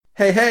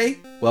Hey, hey!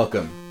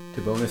 Welcome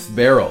to Bonus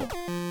Barrel.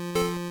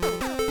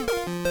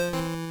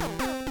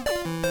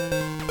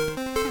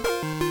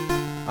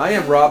 I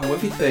am Rob, and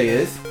with me today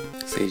is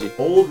Seiji.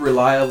 old,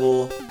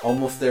 reliable,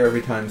 almost there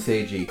every time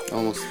Seiji.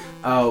 Almost.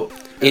 Oh,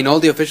 In all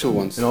the official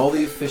ones. and all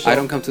the official... I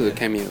don't come to the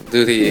cameo.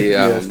 Do the,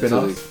 Yeah, to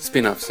spin-offs? the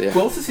spin-offs, yeah. Who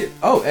else is here?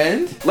 Oh,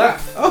 and...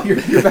 Left. Oh,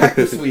 you're back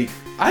this week.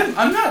 I'm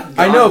not.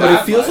 I gone know, but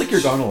that it feels much. like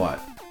you're gone a lot.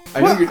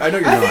 I Well, know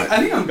you're not. I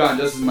think I'm gone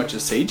just as much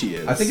as Seiji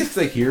is. I think it's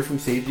like hear from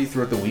Seiji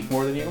throughout the week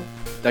more than you.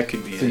 that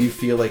could be So it. you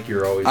feel like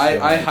you're always...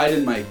 I hide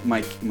in my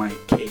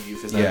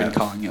cave, as Yeah. I've been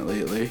calling it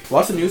lately.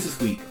 Lots of news this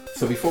week.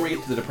 So before we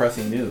get to the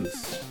depressing news,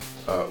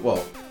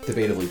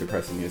 debatably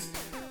depressing news,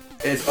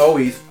 as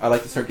always, I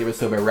like to start the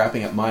episode by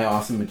wrapping up my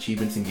awesome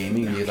achievements in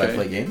gaming as I Okay.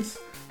 play games.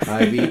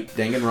 I beat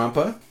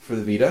Danganronpa for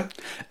the Vita.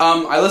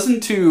 I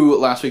listened to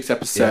last week's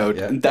episode.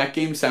 Yeah. That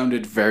game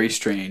sounded very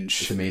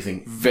strange. It's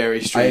amazing. Very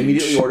I strange.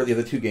 immediately ordered the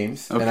other two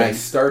games, and Okay. I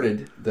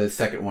started the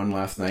second one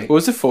last night. What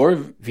was it for?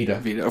 Vita.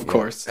 Vita, of Yeah.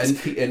 course.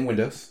 And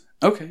Windows.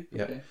 Okay.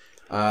 Yeah. Okay.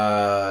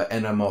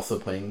 And I'm also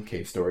playing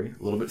Cave Story.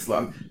 A little bit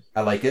slow.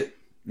 I like it.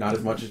 Not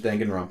as much as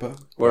Danganronpa.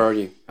 Where are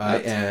you? I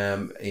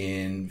am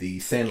in the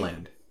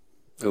Sandland.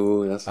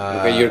 Oh, that's...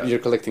 okay, you're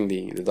collecting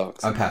the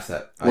dogs. I'm past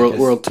that.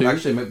 World 2?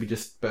 Actually, I might be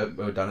just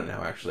about done it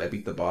now, actually. I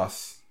beat the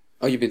boss.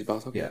 Oh, you beat the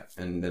boss? Okay. Yeah,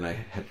 and then I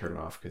had to turn it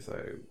off because I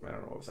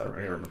don't know what was, I don't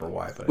remember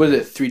why. But Was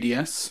it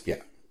 3DS?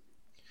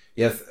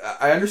 Yes,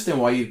 I understand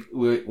why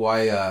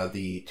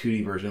the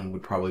 2D version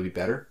would probably be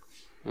better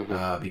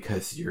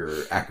because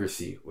your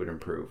accuracy would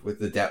improve. With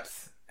the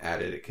depth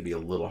added, it can be a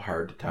little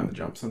hard to time the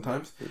jump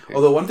sometimes. Okay.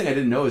 Although one thing I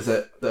didn't know is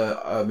that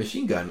the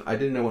machine gun, I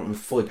didn't know when it was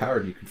fully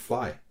powered you could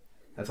fly.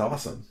 That's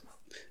awesome.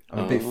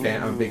 I'm a big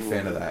fan. I'm a big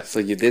fan of that. So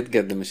you did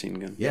get the machine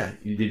gun. Yeah,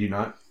 did you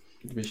not?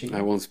 The machine gun?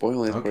 I won't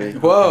spoil it for Okay. you.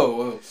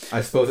 Whoa. I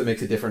suppose it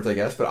makes a difference, I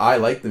guess, but I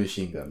like the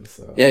machine gun.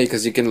 So Yeah,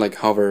 because you can like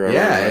hover around,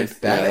 yeah, right? it's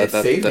that. Yeah, It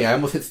saved me. I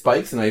almost hit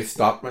spikes and I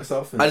stopped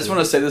myself. I just want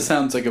to say this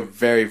sounds like a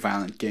very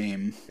violent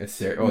game. It's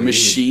serious. Oh,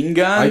 Machine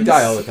guns? I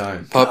die all the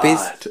time. Puppies?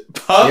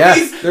 Puppies?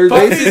 Yeah, they're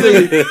Puppies?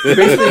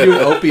 basically doing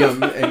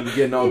opium and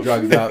getting all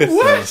drugged up.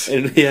 What? So,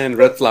 And, yeah, and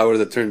red flower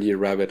that turn you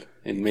rabbit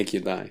and make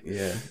you die.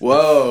 yeah.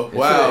 Whoa!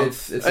 Wow!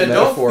 It's a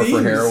metaphor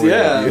for heroin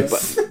Yeah,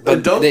 abuse. But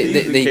Adult they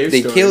themes in Cave they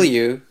Story. kill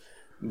you,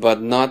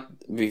 but not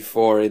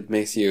before it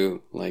makes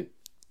you like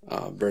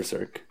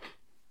berserk.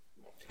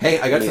 Hey,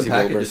 I got some Amazing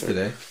packages Berserk.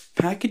 today.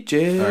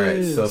 Packages. All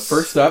right, so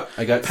first up,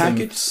 I got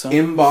Package some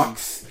some.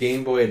 inbox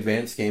Game Boy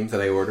Advance games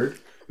that I ordered.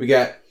 We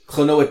got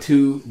Klonoa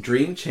 2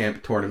 Dream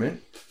Champ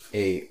Tournament,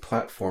 a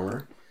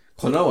platformer.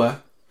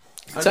 Klonoa.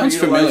 Sounds underutilized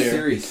familiar.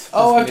 Series.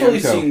 Oh, That's I've probably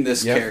Namco. seen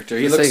this Yep. character.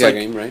 He It's a looks Sega like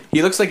game, right?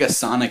 he looks like a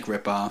Sonic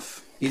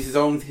ripoff. He's his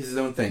own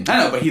thing. I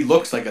know, but he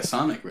looks like a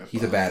Sonic ripoff.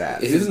 He's a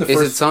badass. Is, He was in it, the is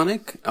it first.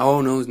 Sonic?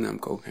 Oh no, it's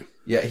Namco. Okay.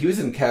 Yeah, he was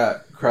in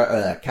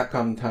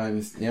Capcom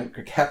times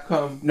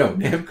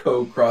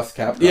Namco Cross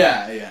Capcom.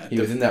 Yeah. He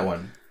was in that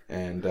one,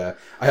 and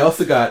I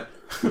also got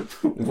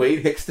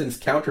Wade Hickston's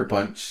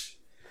Counterpunch,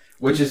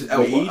 which is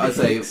Wade as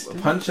a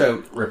Punch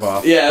Out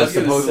ripoff. Yeah, I but was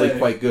gonna supposedly say.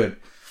 quite good.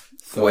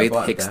 So I Wade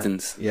bought that.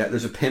 Hickston's. Yeah,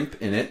 there's a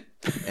pimp in it,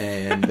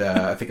 and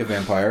I think a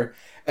vampire.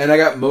 And I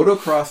got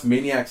Motocross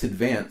Maniacs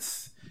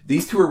Advance.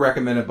 These two were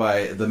recommended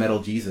by the Metal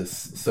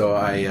Jesus, so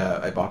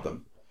I bought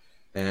them.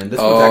 And this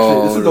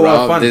one's a lot of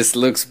Rob, fun. this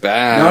looks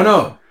bad.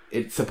 No.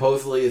 It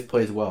supposedly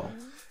plays well.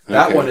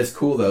 That Okay. one is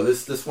cool though.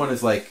 This one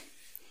is like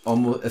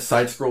almost a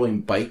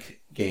side-scrolling bike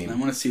I game.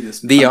 want to see this.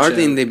 The Punch art Out.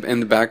 in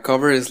the back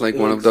cover is like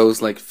one of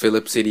those like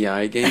Philips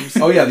CDI games.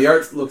 Oh yeah, the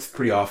art looks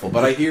pretty awful,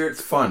 but I hear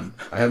it's fun.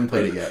 I haven't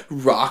played it yet.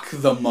 Rock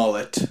the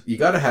mullet. You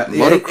gotta have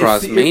Motocross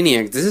it's-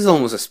 Maniac. This is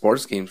almost a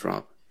sports game,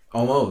 Rob.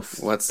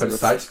 almost. What's- but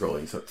it's what's-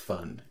 side-scrolling, so it's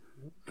fun.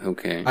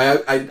 Okay.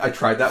 I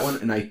tried that one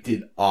and I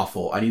did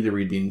awful. I need to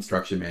read the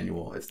instruction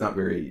manual. It's not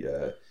very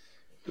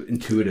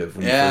intuitive.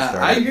 When you first Yeah,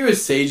 start I it. agree with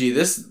Seiji.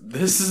 This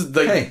is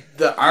the Hey.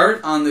 the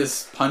art on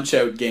this Punch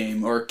Out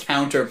game or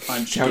Counter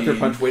Punch.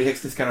 Counterpunch, Wade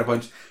Hickston's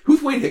Counterpunch.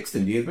 Who's Wade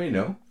Hickston? Do you anybody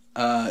know?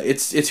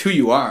 It's who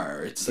you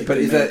are. It's like But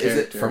the is main it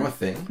character. from a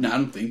thing? No, I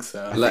don't think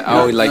so. Like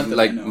Not- like not that I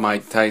like know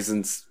Mike of.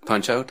 Tyson's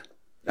Punch Out.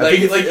 I Like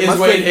think it is must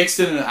Wade be-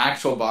 Hickston an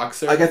actual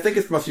boxer? I think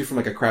it must be from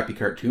like a crappy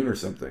cartoon or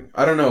something.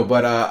 I don't know,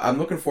 but I'm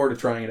looking forward to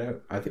trying it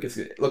out. I think it's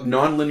good. Look,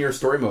 non-linear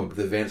story mode with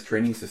advanced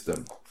training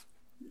system.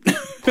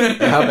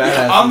 How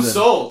badass I'm is it?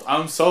 sold.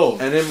 I'm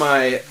sold. And in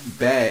my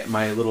bag,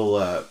 my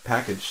little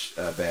package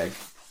bag,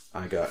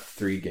 I got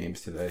 3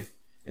 games today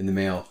in the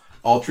mail.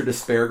 Ultra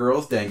Despair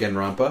Girls,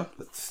 Danganronpa.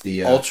 That's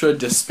the Ultra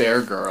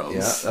Despair Girls. yeah,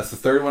 that's the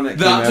third one that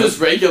came Not out. just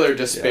regular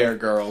Despair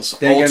Girls.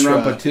 Danganronpa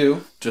Ultra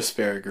 2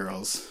 Despair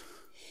Girls.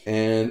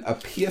 and a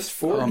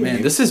PS4. Oh game.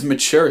 man, this is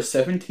mature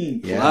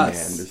 17 yeah,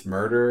 plus. man. There's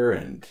murder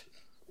and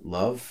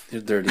love.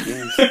 They're dirty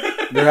games.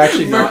 They're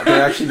actually not.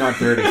 They're actually not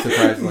dirty,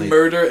 surprisingly.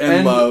 Murder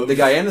and love. The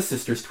Guyana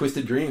Sisters,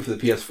 Twisted Dream for the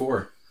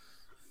PS4.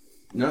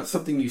 Not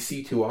something you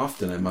see too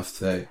often, I must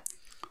say.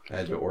 I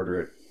had to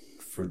order it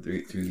through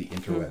the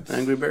interwebs.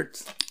 Angry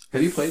Birds.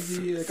 Have you played the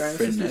Guyana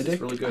Sisters? Frenetic,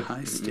 It's really good.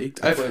 high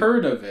stakes. I I've played-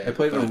 heard of it. I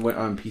played it but-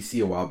 on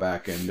PC a while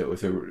back, and it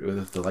was a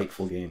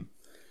delightful game.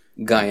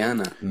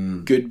 Guyana.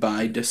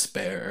 Goodbye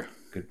Despair.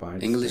 Goodbye.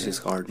 English is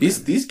hard.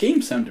 These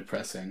games sound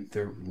depressing.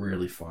 They're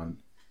really fun.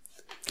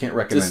 Can't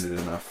recommend it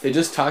enough. They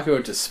just talk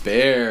about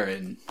despair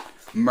and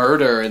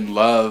murder and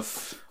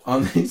love.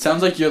 It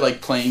sounds like you're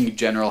like playing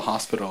General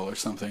Hospital or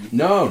something.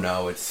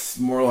 No, it's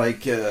more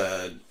like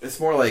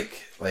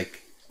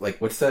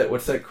what's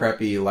that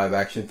crappy live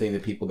action thing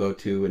that people go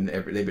to and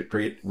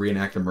they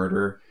reenact a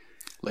murder.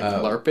 Like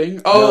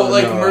LARPing?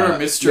 Murder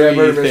mystery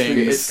murder things.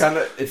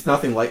 mystery. It's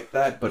nothing like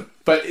that, but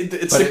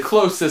it's the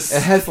closest.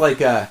 It has like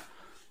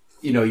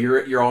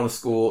you're all in a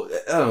school.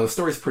 I don't know. The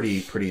story's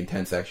pretty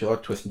intense actually. A lot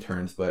of twists and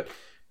turns, but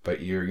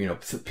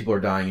people are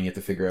dying and you have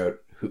to figure out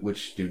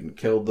which student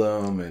killed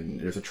them, and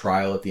there's a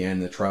trial at the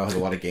end. The trial has a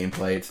lot of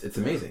gameplay. It's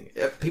amazing.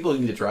 People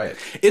need to try it.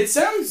 It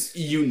sounds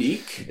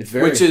unique, it's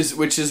very,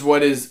 which is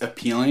what is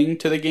appealing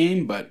to the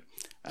game. But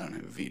I don't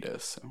have a Vita,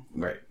 so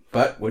right.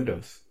 But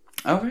Windows.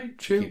 Oh right,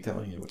 true. I keep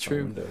telling you, it's on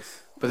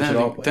Windows. But then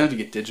have to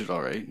get digital,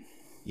 right?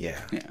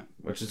 Yeah, yeah,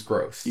 which is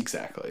gross.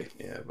 Exactly.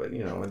 Yeah, but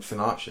it's an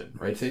option,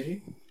 right,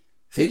 Seiji?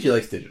 Seiji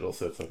likes digital,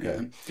 so it's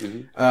okay. Yeah.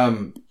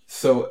 Mm-hmm.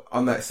 So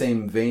on that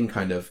same vein,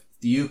 kind of.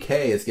 The UK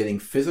is getting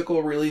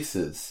physical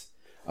releases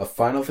of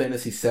Final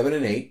Fantasy 7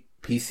 and 8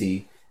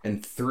 PC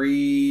and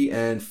 3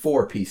 and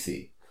 4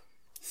 PC.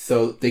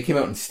 So they came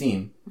out in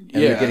Steam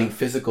and they're getting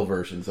physical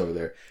versions over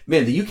there.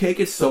 Man, the UK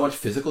gets so much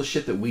physical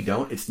shit that we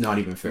don't. It's not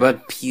even fair.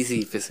 But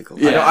PC physical.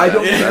 Yeah, I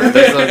don't.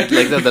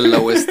 That's the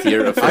lowest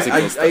tier of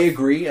physical stuff. I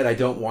agree, and I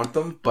don't want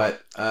them, but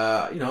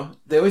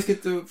they always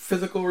get the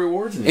physical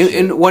rewards.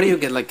 And what do you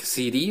get, like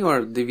CD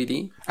or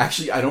DVD?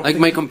 Actually, I don't. Like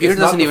my computer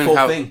doesn't even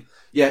have. Thing.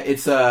 Yeah,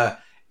 it's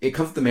It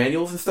comes with the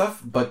manuals and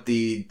stuff, but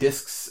the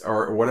discs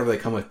or whatever they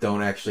come with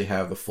don't actually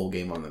have the full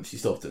game on them. So you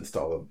still have to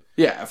install them.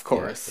 Yeah, of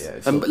course. Yeah,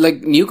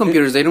 like new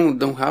computers, they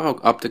don't have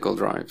optical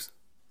drives.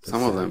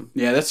 Some of them.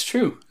 Yeah, that's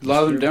true. A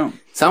lot of them don't.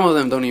 Some of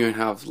them don't even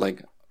have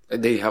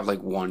they have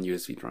like one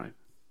USB drive.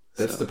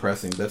 That's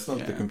depressing. That's not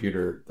the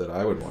computer that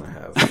I would want to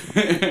have.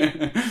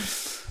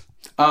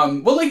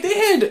 Well, like they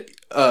had.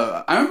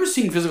 I remember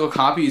seeing physical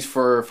copies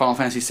for Final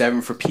Fantasy VII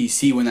for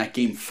PC when that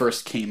game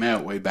first came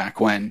out way back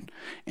when,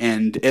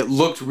 and it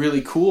looked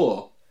really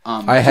cool.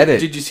 I had it.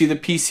 Did you see the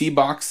PC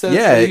box set?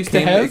 Yeah,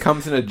 it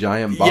comes in a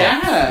giant box.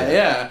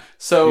 Yeah.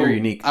 So very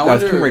unique. I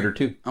wonder, Tomb Raider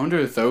 2. I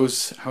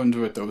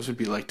wonder what those would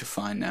be like to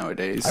find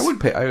nowadays. I would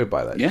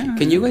buy that. Yeah.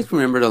 Can you guys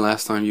remember the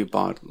last time you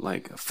bought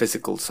like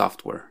physical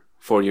software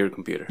for your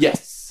computer?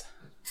 Yes.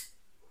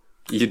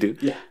 You do?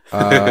 Yeah.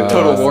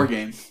 Total War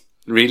game.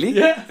 Really?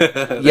 Yeah.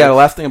 Yeah, the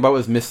last thing I bought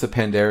was Mists of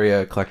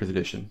Pandaria Collector's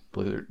Edition.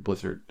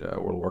 Blizzard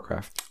World of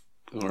Warcraft.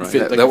 All right.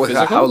 That was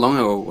how long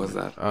ago was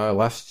that?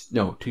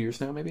 2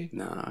 years now, maybe?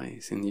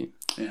 Nice. And you?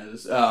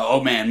 Yeah.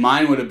 Man,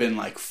 mine would have been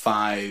like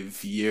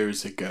 5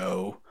 years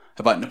ago.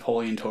 About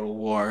Napoleon Total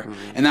War.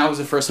 Mm-hmm. And that was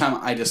the first time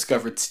I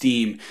discovered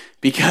Steam,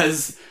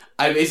 because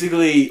I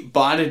basically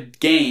bought a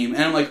game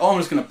and I'm like, I'm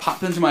just going to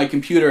pop into my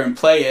computer and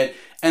play it.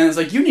 And it's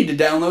like, you need to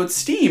download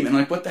Steam. And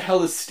like, what the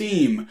hell is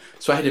Steam?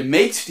 So I had to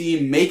make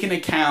Steam, make an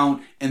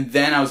account, and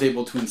then I was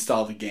able to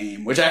install the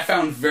game, which I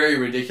found very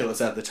ridiculous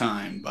at the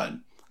time, but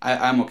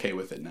I'm okay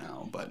with it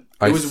now. But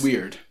it was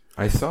weird.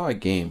 I saw a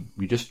game.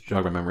 You just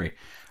jogged my memory.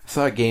 I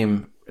saw a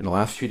game in the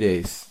last few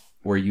days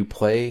where you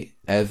play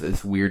as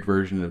this weird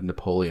version of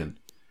Napoleon.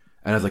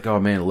 And I was like, oh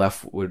man,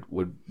 Lef would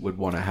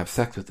want to have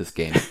sex with this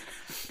game.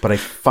 But I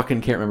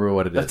fucking can't remember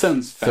what it is. That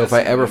sounds fascinating. So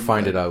if I ever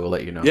find it, I will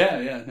let you know.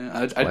 Yeah.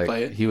 I'd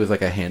play it. He was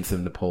like a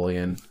handsome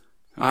Napoleon.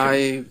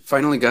 Okay. I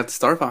finally got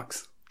Star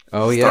Fox.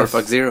 Oh, yeah. Star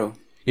Fox Zero.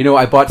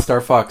 I bought Star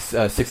Fox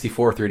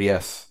 64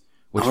 3DS,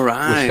 which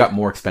got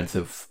more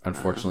expensive,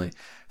 unfortunately.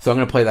 So I'm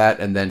going to play that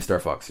and then Star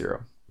Fox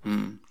Zero.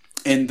 And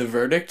the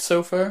verdict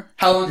so far?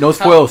 How long? No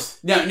spoils.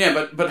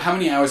 But how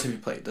many hours have you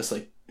played? Just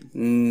like...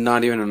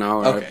 Not even an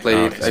hour.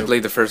 Okay. I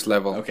played the first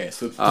level. Okay,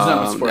 so there's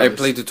not much spoilers. I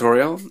played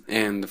tutorial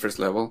and the first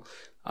level.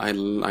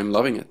 I'm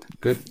loving it.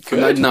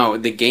 Good. No,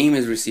 the game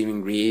is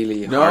receiving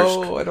really harsh.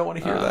 No, I don't want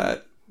to hear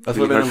that. That's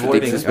really what I've been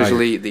avoiding.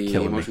 Especially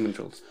the motion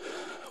controls.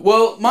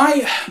 Well,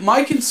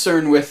 my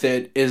concern with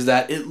it is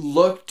that it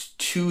looked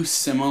too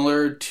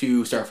similar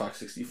to Star Fox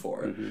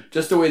 64. Mm-hmm.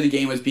 Just the way the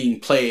game was being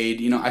played,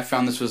 I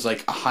found this was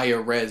like a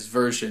higher res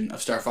version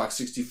of Star Fox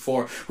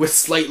 64 with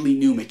slightly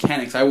new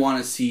mechanics. I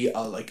want to see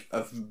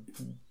a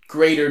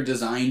greater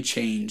design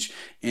change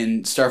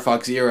in Star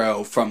Fox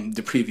Zero from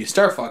the previous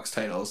Star Fox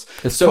titles.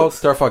 It's called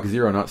Star Fox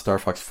Zero, not Star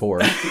Fox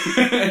 4.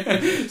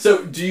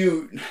 So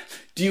do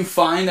you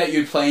find that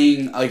you're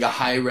playing like a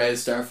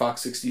high-res Star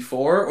Fox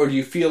 64, or do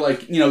you feel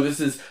like, this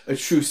is a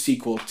true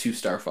sequel to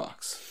Star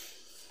Fox?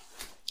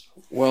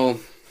 Well,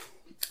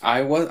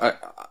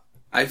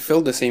 I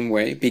feel the same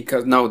way,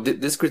 because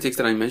these critics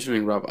that I'm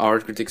mentioning, Rob, are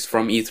critics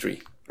from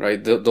E3.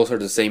 Right, those are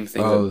the same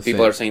things.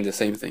 People are saying the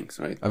same things,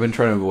 right? I've been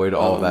trying to avoid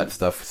all of that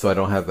stuff, so I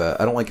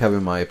don't like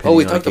having my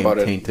opinion on a game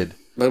tainted.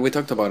 But we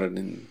talked about it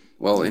anyway.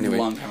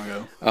 A long time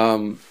ago.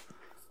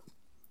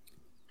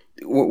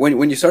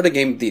 When you start a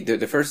game,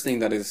 the first thing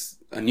that is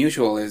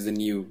unusual is the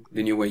new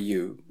way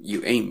you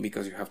aim,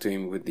 because you have to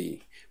aim with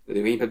the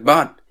gamepad.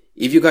 But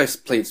if you guys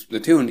played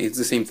Splatoon, it's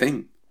the same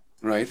thing.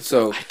 right?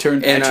 So I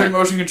turned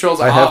motion controls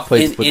off. I have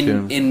played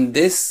Splatoon. In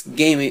this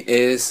game,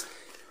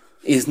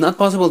 it's not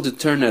possible to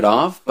turn it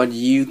off, but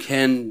you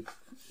can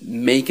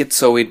make it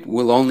so it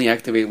will only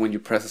activate when you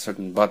press a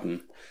certain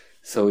button.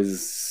 So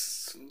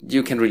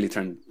you can really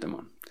turn them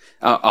on,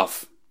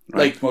 off.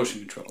 Right? Like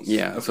motion controls.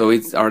 Yeah, so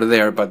it's are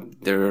there,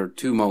 but there are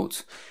 2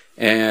 modes.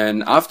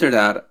 And after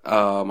that,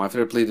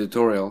 after I played the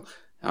tutorial,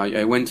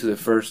 I went to the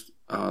first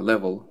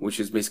level, which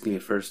is basically the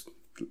first,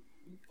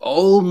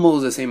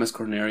 almost the same as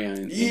Corneria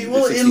in the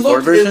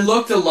 64 version. It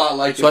looked a lot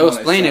like. So I was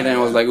playing it and I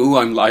was like, "Ooh,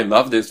 I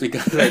love this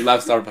because I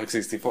love Star Fox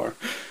 64."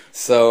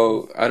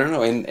 So I don't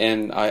know,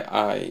 and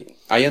I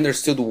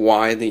understood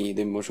why the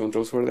motion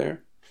controls were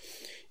there.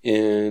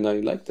 And I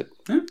liked it.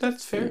 Yeah,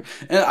 that's fair.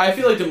 Yeah. And I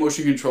feel like the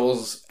motion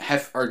controls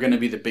are going to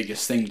be the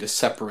biggest thing to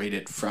separate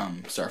it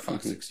from Star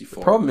Fox 64.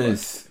 The problem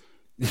is,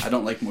 I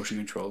don't like motion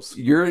controls.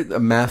 You're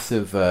a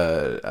massive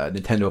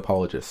Nintendo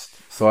apologist,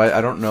 so I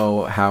don't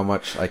know how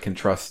much I can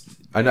trust.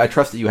 I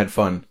trust that you had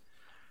fun,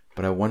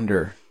 but I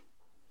wonder.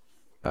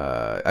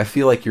 I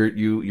feel like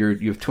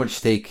you have too much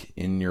stake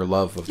in your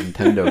love of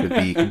Nintendo to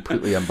be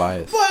completely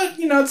unbiased. But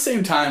at the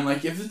same time,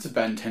 like if it's a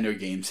bad Nintendo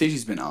game,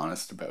 Seiji's been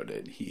honest about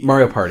it.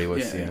 Mario Party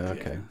was fair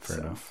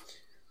enough.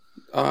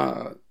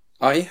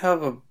 I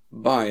have a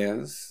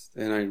bias,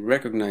 and I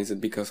recognize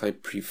it because I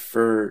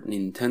prefer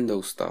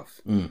Nintendo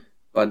stuff.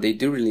 But they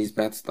do release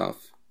bad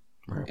stuff,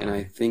 and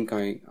I think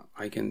I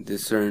can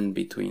discern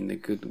between the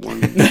good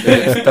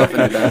stuff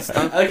and the bad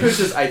stuff. I like it's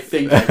just I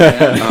think I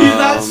can. He's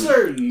not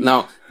certain.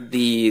 Now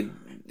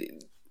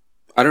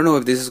I don't know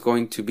if this is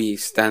going to be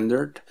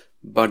standard,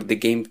 but the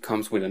game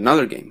comes with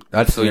another game.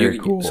 That's very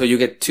cool. So you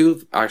get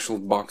 2 actual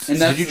boxes.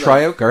 Did you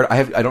try out Guard?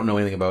 I don't know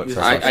anything about it.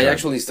 I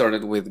actually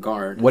started with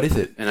Guard. What is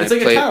it? And it's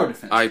like a tower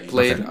defense. I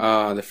played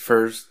the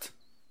first.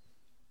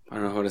 I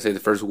don't know how to say the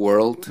first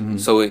world. Mm-hmm.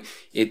 So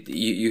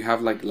you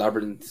have like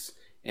labyrinths,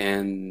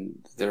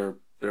 and there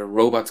are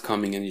robots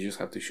coming, and you just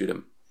have to shoot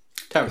them.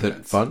 Tower is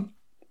it fun?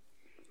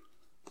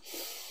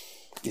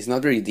 It's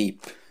not very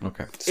deep.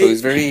 Okay. So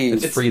it's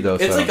free though.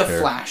 It's so like a care.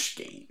 Flash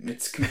game.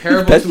 It's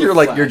comparable. That's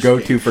to your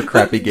go-to for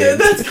crappy games.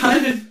 That's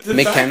kind of the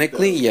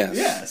mechanically, yes.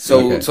 Yeah.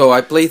 So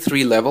I played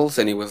 3 levels,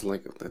 and it was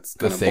like that's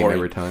kind of the same boring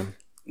every time.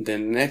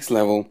 Then the next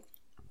level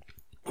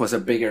was a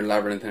bigger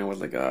labyrinth, and I was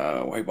like,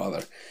 why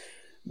bother?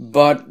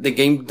 But the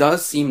game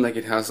does seem like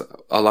it has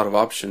a lot of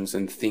options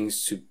and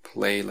things to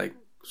play, like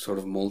sort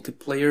of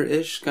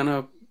multiplayer-ish kind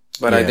of.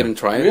 But I didn't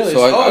try it. Really?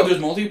 So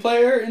there's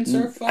multiplayer in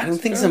Star Fox? I don't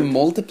think it's a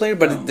multiplayer,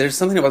 but there's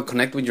something about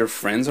connect with your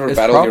friends or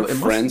battle with your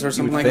friends or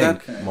something like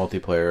that.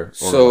 Multiplayer or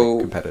so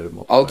competitive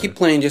multiplayer. I'll keep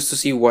playing just to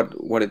see what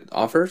it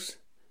offers.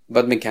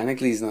 But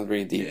mechanically, it's not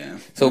very deep. Yeah.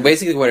 So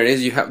basically what it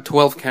is, you have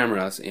 12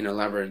 cameras in a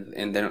labyrinth,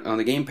 and then on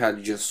the gamepad,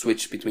 you just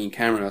switch between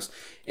cameras.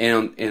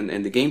 And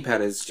the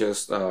gamepad is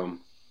just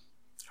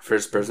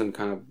first person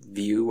kind of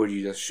view where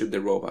you just shoot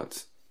the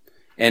robots.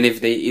 And if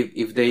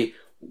they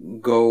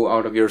go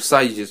out of your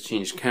sight, you just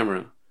change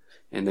camera,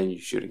 and then you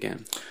shoot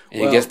again.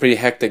 And it gets pretty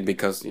hectic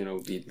because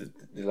the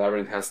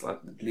labyrinth has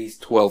at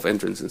least 12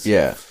 entrances.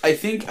 Yeah, I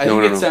think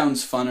it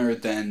sounds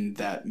funner than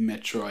that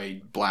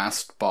Metroid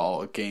Blast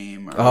Ball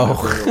game or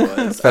whatever it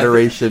was.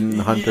 Federation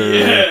Hunter.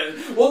 Yeah.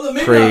 Well,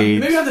 maybe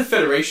not the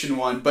Federation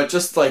one, but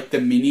just like the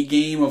mini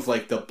game of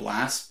like the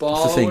Blast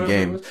Ball. It's the same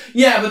game.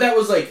 Yeah, but that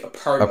was like a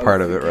part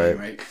of it,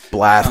 right?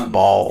 Blast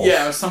Ball.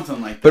 Yeah, it was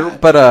something like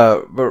that.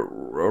 But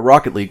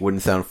Rocket League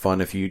wouldn't sound fun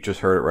if you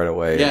just heard it right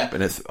away. Yeah,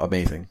 and it's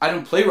amazing. I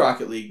don't play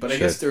Rocket League, but I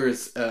guess there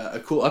is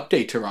a cool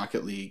update to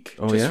Rocket League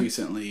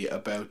recently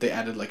about they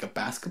added like a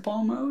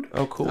basketball mode.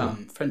 Oh, cool! A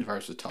friend of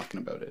ours was talking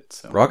about it.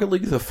 So Rocket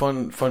League is a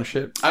fun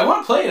shit. I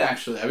want to play it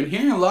actually. I've been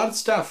hearing a lot of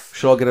stuff.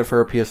 Should I get it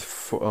for a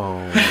PS4?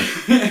 Oh.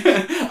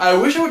 I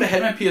wish I would have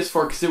had my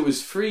PS4 because it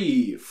was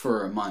free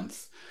for a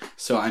month,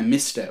 so I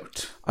missed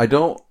out. I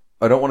don't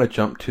want to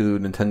jump to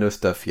Nintendo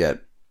stuff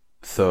yet,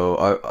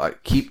 so I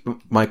keep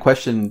my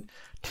question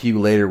to you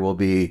later will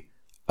be,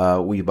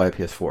 will you buy a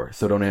PS4?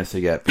 So don't answer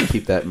yet, but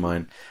keep that in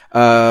mind.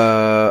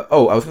 I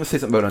was going to say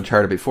something about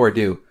Uncharted before I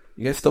do.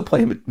 You guys still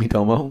playing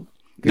Miitomo?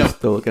 No.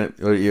 Still looking at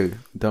what are you,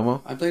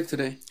 Miitomo? I played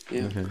today.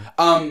 Yeah. Okay.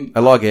 I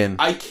log in.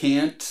 I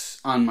can't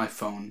on my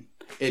phone.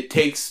 It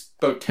takes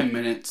about 10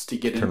 minutes to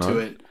get into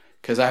it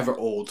because I have an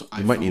old iPhone.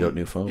 You might need a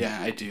new phone.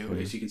 Yeah, I do.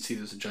 Mm-hmm. As you can see,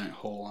 there's a giant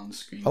hole on the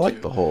screen. I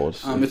like the hole.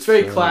 It's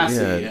very classy.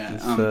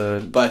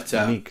 It's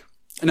unique.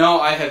 No,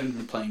 I haven't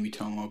been playing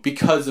Miitomo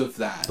because of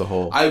that. The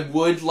hole. I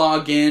would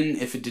log in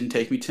if it didn't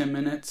take me 10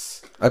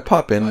 minutes. I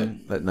pop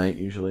in at night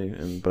usually,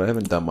 but I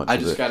haven't done much. I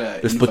just got a.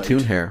 There's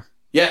Splatoon hair.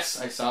 Yes,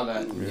 I saw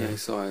that. Yeah, I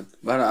saw it.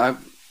 But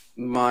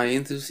my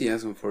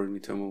enthusiasm for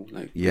Miitomo,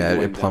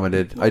 it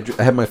plummeted. I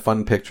had my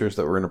fun pictures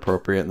that were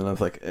inappropriate, and then I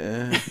was like,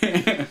 eh.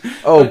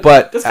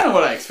 But that's kind of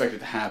what I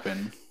expected to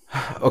happen.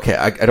 Okay,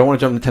 I don't want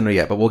to jump Nintendo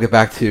yet, but we'll get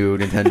back to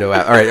Nintendo.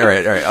 All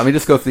right. Let me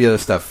just go through the other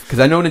stuff, because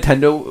I know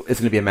Nintendo is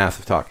going to be a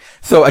massive talk.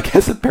 So I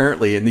guess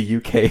apparently in the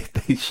UK,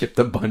 they shipped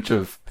a bunch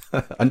of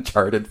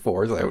Uncharted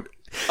 4s out.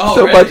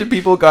 A bunch of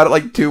people got it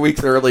like 2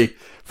 weeks early,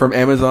 from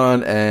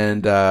Amazon,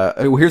 and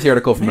here's the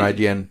article from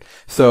IGN.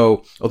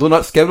 So, although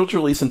not scheduled to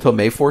release until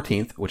May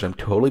 14th, which I'm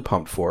totally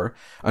pumped for,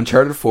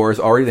 Uncharted 4 is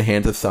already in the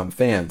hands of some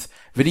fans.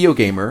 Video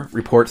Gamer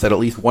reports that at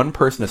least one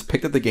person has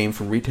picked up the game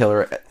from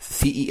retailer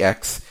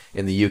CEX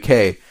in the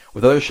UK,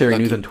 with others sharing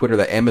news on Twitter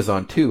that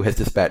Amazon, too, has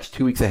dispatched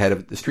 2 weeks ahead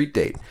of the street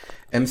date.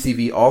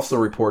 MCV also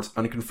reports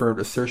unconfirmed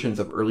assertions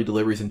of early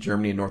deliveries in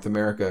Germany and North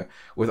America,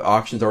 with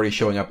auctions already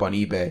showing up on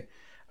eBay.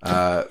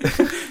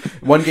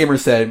 One gamer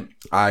said,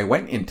 "I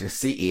went into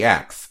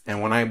CEX,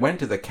 and when I went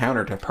to the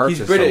counter to purchase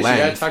He's British. the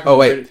lens..." Oh,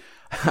 wait.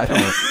 I don't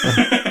know.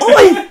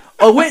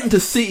 I went into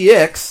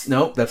CEX.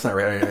 Nope, that's not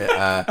right.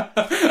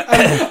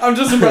 I'm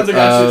just about to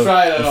actually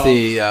try it at all.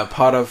 The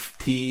pot of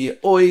tea.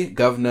 Oi,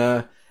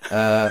 governor.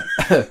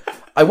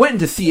 I went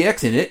into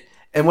CEX in it,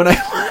 and when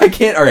I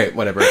can't... All right,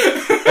 whatever.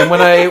 And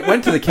when I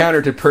went to the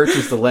counter to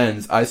purchase the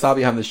lens, I saw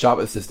behind the shop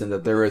assistant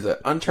that there was an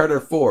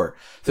Uncharted 4.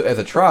 So as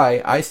a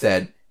try, I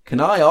said, "Can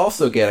I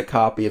also get a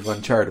copy of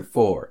Uncharted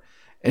 4?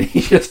 And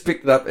he just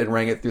picked it up and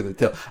rang it through the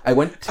till. I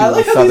went to I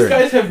like how Southern. these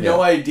guys have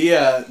no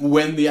idea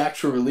when the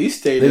actual release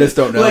date is. They just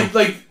don't know.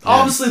 Like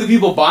obviously the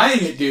people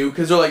buying it do,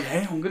 because they're like,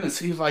 hey, I'm going to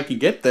see if I can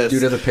get this.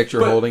 Dude has a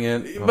picture holding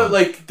it. But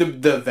like the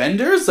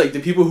vendors, like the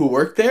people who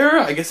work there,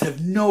 I guess have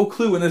no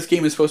clue when this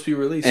game is supposed to be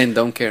released. And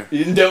don't care.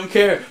 You don't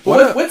care.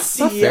 What's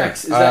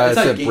CEX? Is that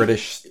it's a a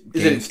British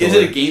Is game it, store. is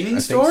it a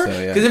gaming store?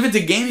 Because if it's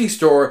a gaming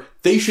store,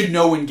 they should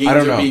know when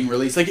games are being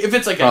released. Like if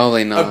it's like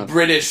a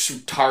British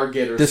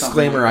Target or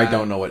Disclaimer, something like that. I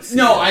don't know what CEX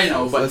No, I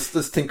know, is. but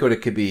let's think what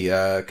it could be.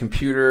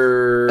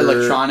 Computer...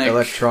 Electronic,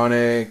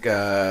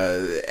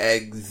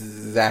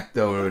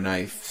 X-Acto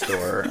knife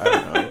store. I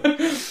don't know.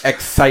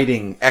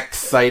 Exciting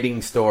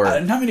store.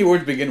 Not many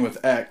words begin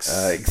with X.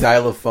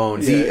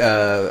 Xylophone.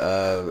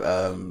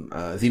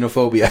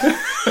 Xenophobia.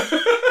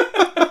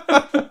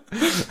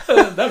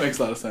 That makes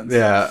a lot of sense.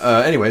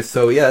 Yeah. Anyway,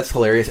 so yeah, that's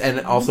hilarious. And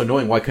also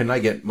knowing why couldn't I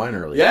get mine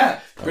early? Yeah.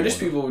 British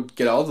people would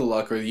get all the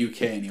luck, or the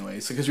UK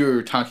anyways, because we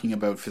were talking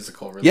about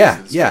physical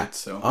releases. Yeah. Right?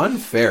 So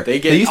unfair. They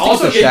used to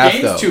also get get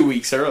games though. 2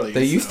 weeks early.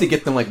 They used to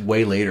get them like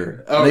way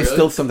later. Oh, and they really?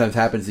 still sometimes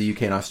happens. The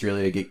UK and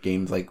Australia get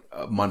games like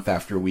a month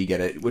after we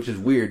get it, which is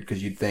weird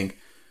because you'd think,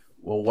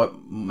 well,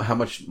 how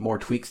much more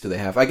tweaks do they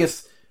have? I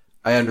guess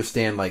I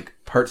understand like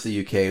parts of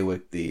the UK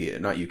with the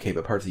not UK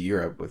but parts of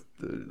Europe with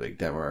the, like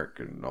Denmark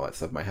and all that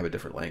stuff might have a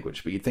different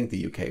language, but you'd think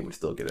the UK would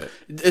still get it.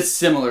 It's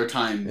similar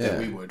time that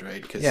we would,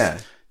 right? Because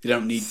they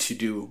don't need to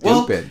do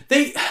Stupid.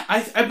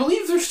 I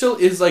believe there still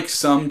is like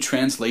some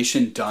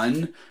translation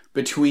done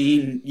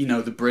between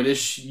the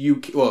British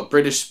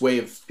British way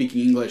of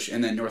speaking English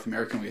and then North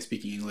American way of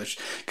speaking English,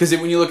 because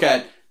when you look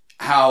at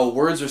how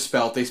words are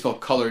spelt, they spell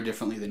color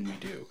differently than we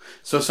do.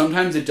 So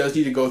sometimes it does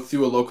need to go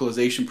through a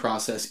localization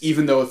process,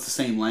 even though it's the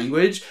same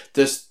language.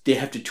 They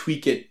have to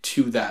tweak it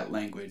to that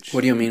language.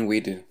 What do you mean we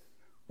do?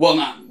 Well,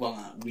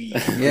 not we.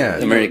 Yeah,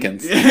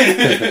 Americans.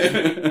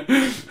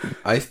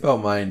 I spell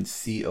mine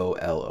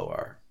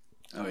COLOR.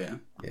 Oh yeah.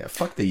 Yeah,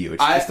 fuck the U.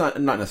 It's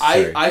not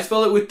necessary. I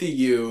spell it with the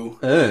U.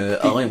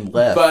 I'm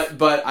left.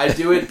 But I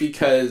do it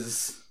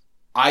because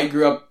I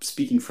grew up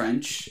speaking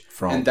French,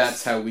 and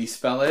that's how we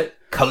spell it.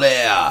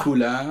 Couleur. So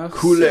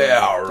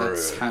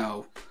that's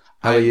how.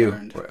 How are you?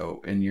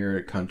 In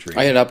your country?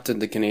 I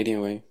adopted the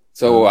Canadian way.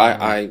 So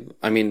I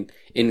mean,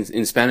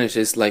 in Spanish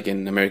it's like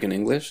in American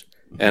English,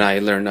 and I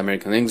learned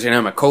American English, and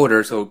I'm a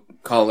coder, so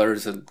color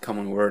is a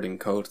common word in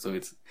code, so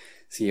it's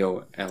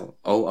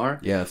COLOR.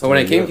 Yeah. But when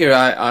I came here,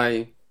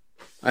 I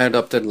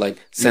adopted like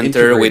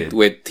center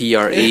with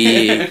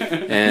TRE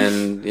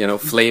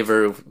and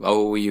flavor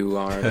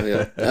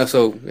OUR. Yeah.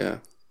 So yeah.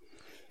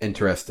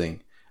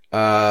 Interesting.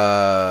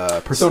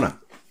 Persona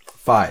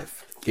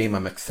 5 game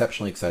I'm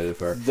exceptionally excited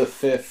for. The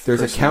 5th.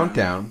 There's a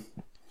countdown.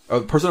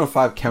 Persona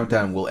 5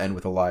 countdown will end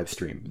with a live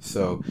stream.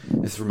 So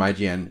this is from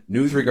IGN.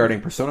 News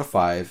regarding Persona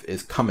 5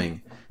 is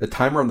coming. The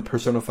timer on the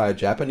Persona 5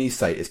 Japanese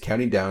site is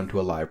counting down to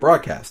a live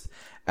broadcast.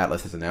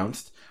 Atlus has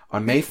announced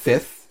on May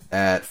 5th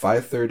at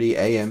 5:30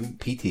 a.m.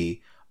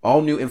 PT.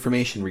 All new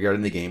information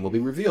regarding the game will be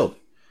revealed.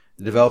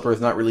 The developer has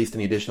not released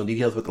any additional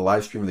details about the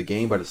live stream of the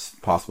game, but it's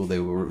possible they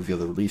will reveal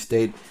the release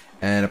date.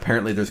 And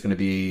apparently there's going to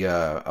be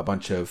a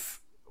bunch of...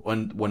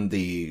 When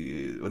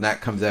that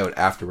comes out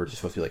afterwards, it's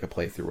supposed to be like a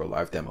playthrough or a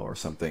live demo or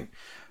something.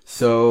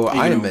 So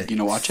you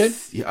gonna watch it?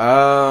 Well,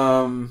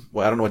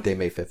 I don't know what day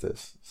May 5th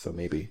is, so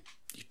maybe.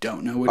 You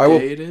don't know what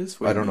day it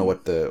is? I don't know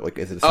what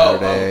is it a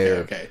Saturday?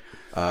 Okay.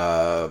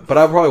 But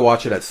I'll probably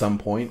watch it at some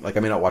point. Like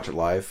I may not watch it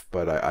live,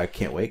 but I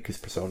can't wait because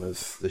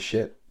Persona's the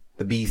shit.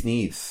 The bee's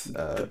knees.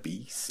 The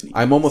bee's knees.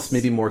 I'm almost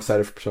maybe more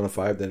excited for Persona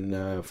 5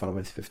 than Final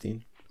Fantasy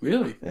 15.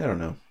 Really? I don't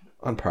know.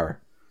 On par.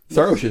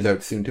 Star Ocean's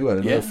out soon too.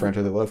 Another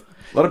franchise I love.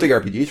 A lot of big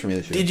RPGs for me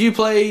this year. Did you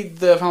play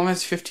the Final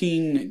Fantasy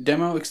 15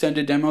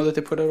 extended demo that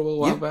they put out a little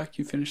while back?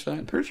 You finished that?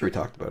 I'm pretty sure we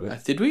talked about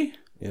it. Did we?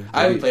 Yeah.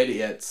 I haven't played it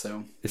yet,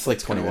 so it's like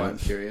 20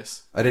 minutes. I'm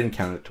curious. I didn't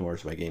count it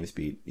towards my game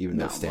speed, even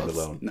though it's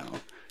standalone. No.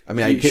 I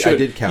mean, I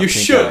did count. You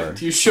shouldn't.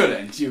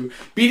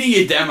 Beating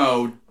a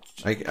demo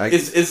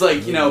is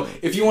like,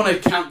 if you want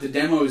to count the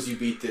demos you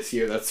beat this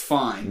year, that's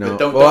fine. No.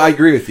 But I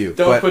agree with you.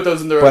 Don't put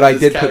those in the But I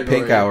did category. put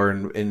Pink Hour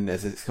in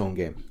as its own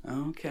game.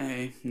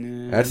 Okay.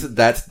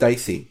 That's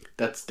dicey.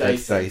 That's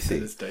dicey. dicey.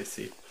 That is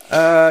dicey.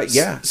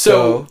 Yeah.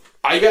 So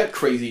I got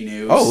crazy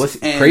news. Oh,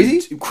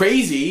 crazy?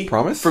 Crazy.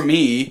 Promise? For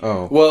me.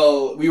 Oh.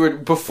 Well,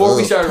 before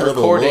we started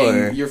terrible recording,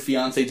 boy. your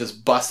fiance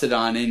just busted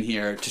on in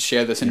here to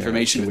share this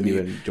information she with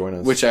wouldn't me. even join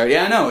us. Which I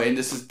know, and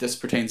this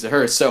pertains to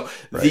her. So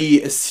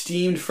the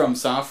esteemed From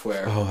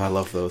Software. Oh, I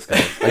love those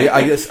guys.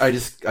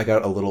 I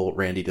got a little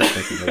randy just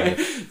thinking of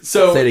it.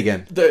 So say it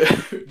again.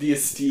 The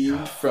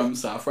esteemed From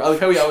Software. I like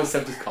how we always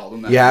have to call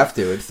them that. You have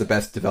to. It's the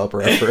best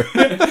developer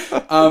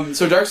ever.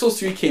 So Dark Souls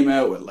 3 came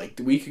out,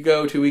 a week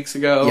ago, 2 weeks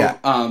ago?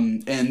 Yeah.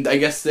 And I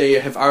guess they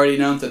have already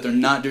announced that they're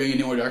not doing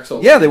any more Dark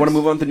Souls. Yeah, they want to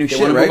move on to new They shit,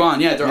 want to right? move on.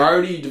 Yeah, they're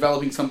already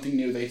developing something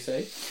new, they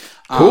say.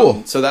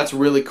 Cool. So that's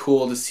really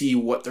cool to see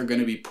what they're going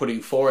to be putting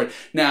forward.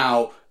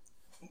 Now,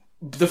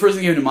 the first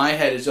thing into my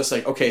head is just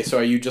like, okay, so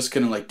are you just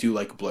going to do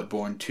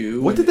Bloodborne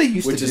 2? What did they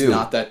used to Which do? is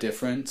not that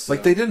different. So.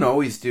 They didn't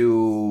always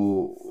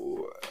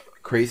do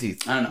crazy.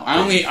 I don't know.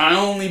 I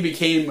only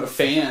became a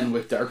fan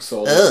with Dark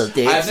Souls. Oh,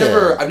 I've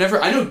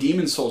never. I know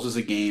Demon Souls is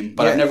a game,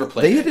 but I've never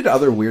played. They it. did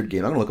other weird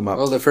games. I'm gonna look them up.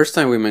 Well, the first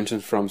time we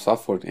mentioned From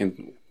Software,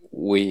 and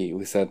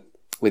we said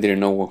we didn't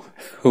know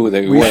who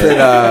they were. We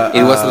said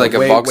it was like a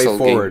way voxel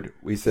forward. game.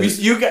 We said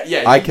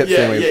I kept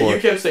saying way forward.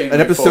 You kept saying in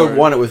way episode forward.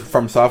 1, it was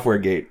From Software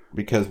Gate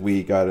because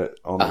we got it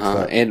all mixed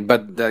up.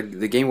 But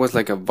the game was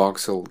like a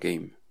voxel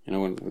game,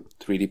 with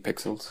 3D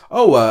pixels.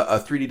 Oh, a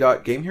 3D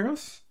Dot Game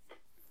Heroes.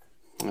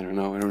 I don't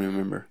know. I don't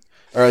remember.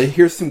 All right,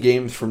 here's some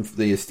games from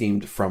the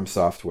esteemed From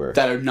Software.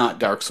 that are not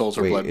Dark Souls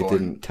or Wait, Bloodborne. it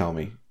didn't tell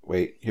me.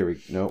 Wait, here we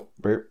go.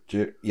 No.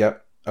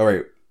 Yep. All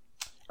right.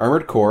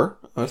 Armored Core.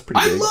 Oh, that's pretty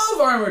I big. love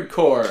Armored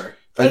Core.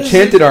 That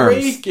Enchanted is a Arms.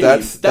 great game.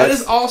 That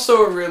is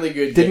also a really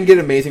good Didn't game.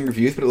 get amazing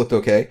reviews, but it looked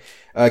okay.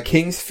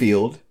 King's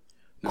Field,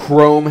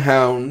 Chrome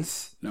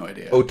Hounds, No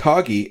idea.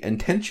 Otage, and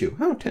Tenchu.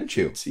 Oh,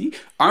 Tenchu. See?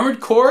 Armored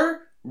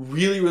Core,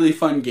 really, really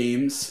fun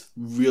games.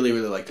 Really,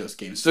 really like those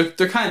games. They're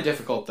kind of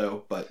difficult,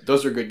 though, but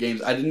those are good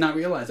games. I did not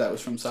realize that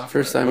was From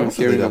Software. First time I'm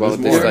Also, hearing they got about this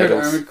these more. You ever heard of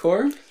titles. Armored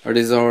Core? Are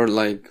these all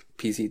like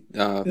PC?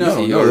 No,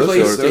 PC no, or,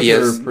 those or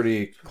PS? are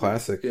pretty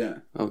classic. Yeah.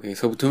 Okay,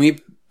 so to me,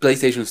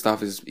 PlayStation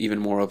stuff is even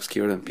more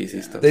obscure than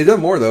PC stuff. They've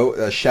done more,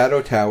 though.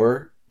 Shadow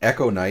Tower,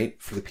 Echo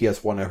Knight for the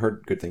PS1. I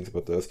heard good things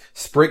about those.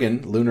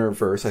 Spriggan, Lunar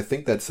Verse. I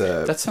think that's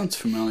That sounds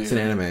familiar. it's an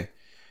anime.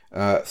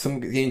 Some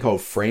game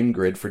called Frame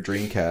Grid for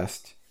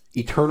Dreamcast.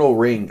 Eternal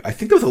Ring. I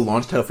think there was a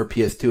launch title for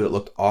PS2. It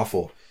looked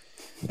awful.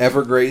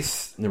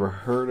 Evergrace. Never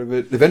heard of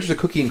it. Adventures of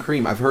Cookie and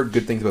Cream. I've heard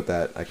good things about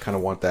that. I kind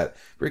of want that.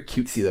 Very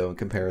cutesy, though, in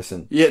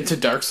comparison. Yeah, to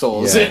Dark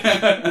Souls.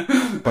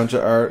 Bunch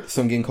of art.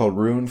 Some game called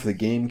Rune for the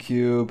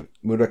GameCube.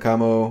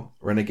 Murakamo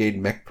Renegade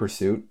Mech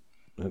Pursuit.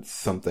 That's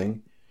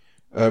something.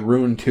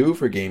 Rune 2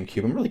 for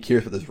GameCube. I'm really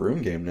curious about this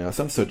Rune game now.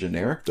 Sounds so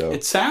generic, though.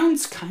 It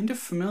sounds kind of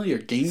familiar.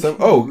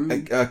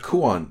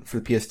 Kuon for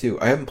the PS2.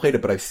 I haven't played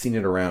it, but I've seen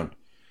it around.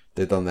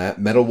 They've done that.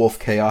 Metal Wolf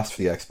Chaos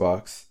for the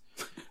Xbox.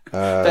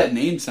 That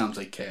name sounds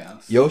like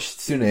chaos.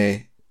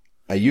 Yoshitsune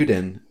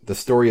Ayuden, the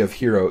story of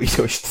hero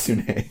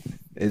Yoshitsune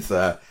is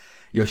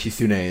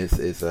Yoshitsune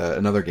is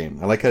another game.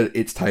 I like how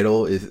its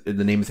title is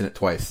the name is in it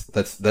twice.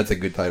 That's a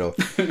good title.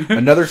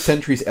 Another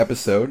Centuries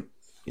episode.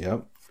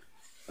 Yep.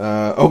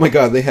 Oh my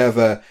God, they have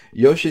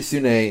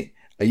Yoshitsune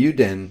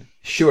Ayuden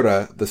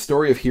Shura, the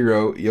story of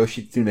hero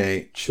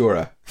Yoshitsune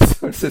Shura.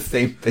 So it's the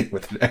same thing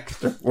with an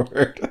extra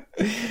word.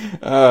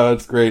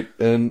 That's great.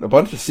 And a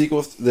bunch of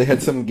sequels. They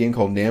had some game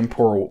called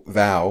Nampor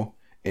Vow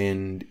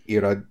and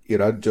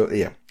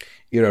Iraroji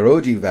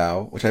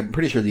Vow, which I'm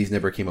pretty sure these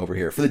never came over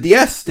here. For the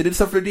DS, they did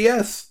stuff for the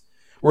DS.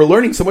 We're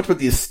learning so much about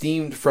the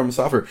esteemed From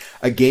Software.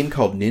 A game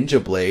called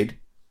Ninja Blade.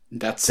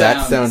 That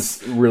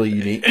sounds really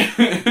unique.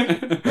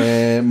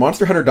 And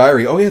Monster Hunter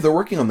Diary. Oh yeah, they're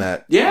working on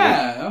that.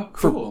 Yeah,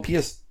 cool. For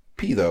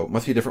PSP though,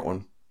 must be a different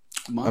one.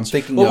 I'm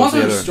thinking. Well, of Monster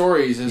the Hunter other.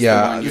 Stories is the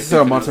Yeah, one this is you're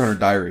a thinking Monster of. Hunter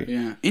Diary.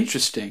 Yeah,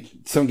 interesting.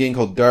 Some game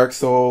called Dark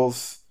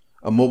Souls,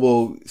 a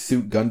Mobile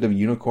Suit Gundam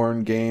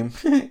Unicorn game.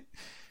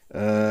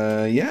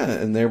 Yeah,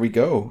 and there we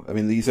go. I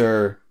mean, these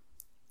are.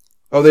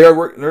 Oh, they're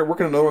working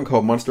on another one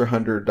called Monster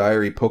Hunter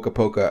Diary Poka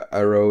Poka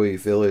Aroe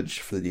Village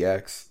for the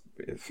DX.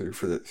 For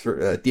the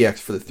DX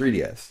for the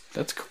 3DS.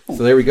 That's cool.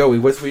 So there we go.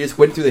 We just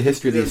went through the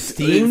history of the It's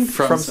esteemed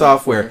From From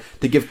Software. Software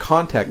to give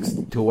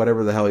context to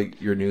whatever the hell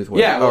your news was.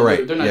 Yeah, well, oh,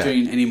 right. they're not yeah.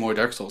 doing any more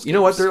Dark Souls. You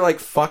know what? games. They're like,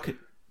 fuck.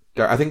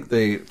 I think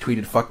they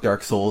tweeted "fuck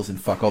Dark Souls" and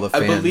 "fuck all the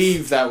fans." I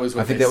believe that was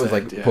what I think they that was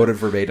said, like yeah. quoted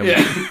verbatim.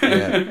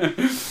 Yeah.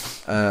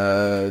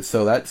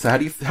 So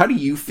how do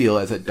you feel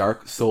as a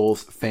Dark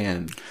Souls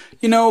fan?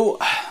 You know,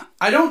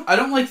 I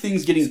don't like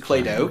things getting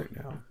played out. Right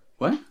now.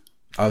 What?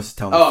 I was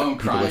telling I'm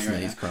people crying listening.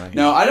 right He's now. crying.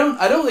 No, I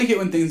don't like it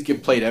when things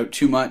get played out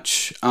too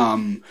much.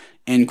 And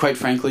quite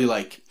frankly,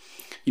 like,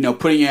 you know,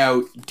 putting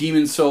out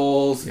Demon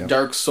Souls, Yep.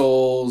 Dark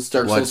Souls,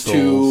 Dark Blood Souls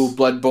 2, Souls.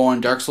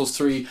 Bloodborne, Dark Souls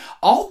 3,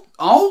 all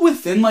all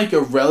within like a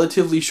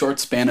relatively short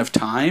span of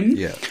time.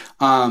 Yeah.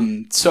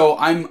 So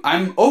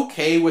I'm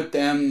okay with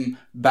them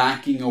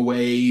backing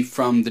away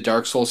from the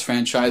Dark Souls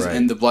franchise Right.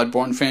 and the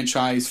Bloodborne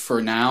franchise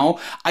for now.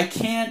 I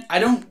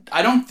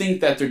don't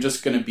think that they're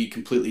just going to be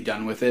completely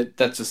done with it.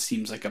 That just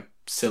seems like a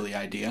silly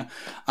idea.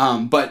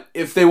 But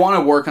if they want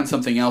to work on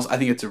something else, I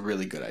think it's a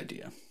really good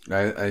idea.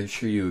 I'm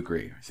sure you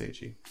agree,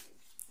 Seiji.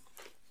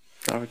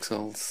 Dark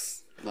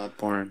Souls,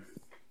 Bloodborne,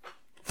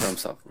 From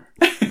Software.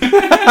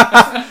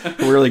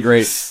 Really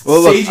great.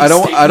 Well, look, Seiji I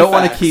don't stating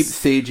want to facts. keep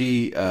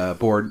Seiji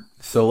bored.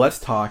 So let's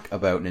talk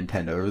about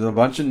Nintendo. There's a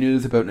bunch of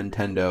news about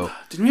Nintendo.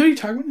 Didn't we already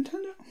talk about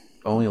Nintendo?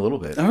 Only a little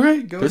bit. All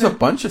right, go There's ahead. a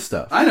bunch of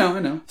stuff. I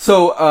know.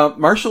 So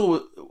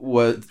Marshall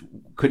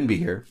couldn't be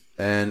here,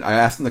 and I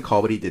asked him to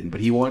call, but he didn't.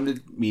 But he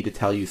wanted me to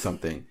tell you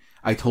something.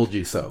 I told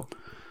you so.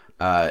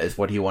 Is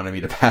what he wanted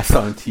me to pass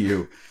on to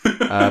you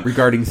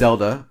regarding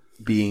Zelda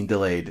being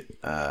delayed.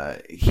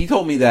 He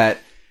told me that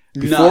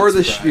before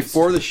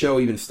the show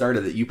even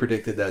started, that you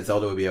predicted that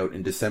Zelda would be out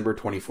in December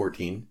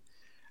 2014.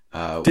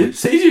 Did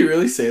Seiji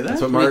really say that?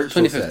 That's what Marshall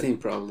 2015 said.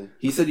 probably.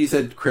 He said you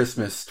said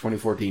Christmas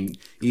 2014.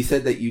 He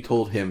said that you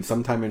told him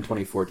sometime in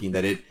 2014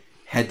 that it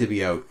had to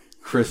be out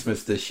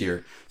Christmas this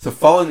year. So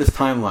following this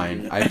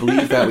timeline, I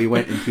believe that we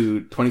went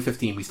into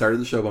 2015. We started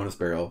the show Bonus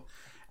Barrel,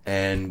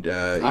 and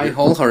I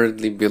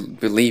wholeheartedly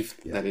believe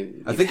that it.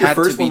 I think it the had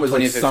first to be one was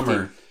like 2015.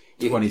 summer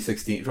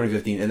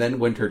 2015, and then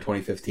winter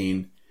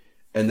 2015,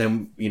 and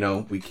then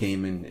we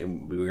came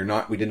and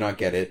we did not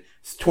get it.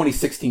 It's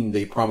 2016.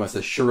 They promised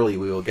us surely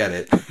we will get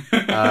it.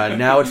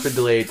 Now it's been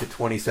delayed to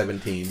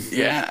 2017.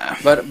 Yeah.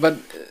 But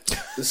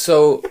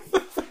so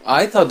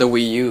I thought the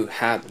Wii U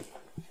had,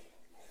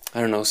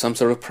 I don't know, some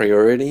sort of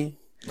priority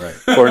Right.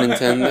 for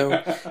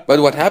Nintendo. But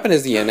what happened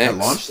is the NX. At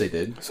launch they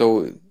did.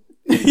 So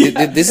this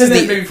is And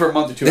then the maybe for a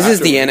month or two. this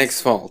is the afterwards.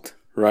 NX fault,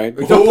 right?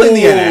 Don't blame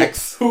the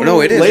NX.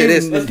 No, it is. Blame It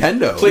is.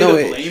 Nintendo. Play No,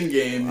 the it- blame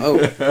game.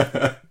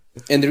 Oh,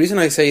 and the reason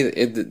I say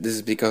this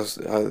is because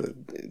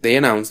they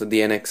announced that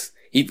the NX.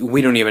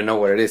 We don't even know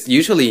what it is.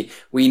 Usually,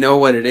 we know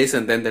what it is,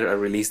 and then a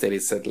release date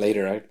is set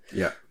later, right?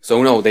 Yeah.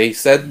 So no, they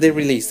set the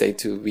release date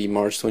to be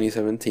March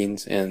 2017,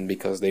 and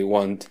because they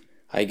want,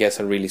 I guess,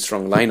 a really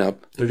strong lineup,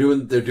 They're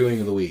doing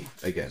the Wii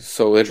again.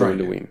 so they're Trying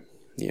doing the to. Wii.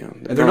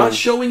 Yeah, And they're not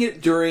showing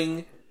it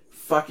during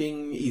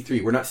fucking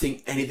E3. We're not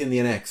seeing anything in the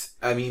NX.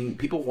 I mean,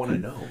 people want to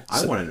know.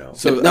 I want to know.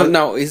 So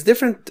now it's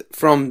different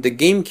from the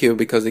GameCube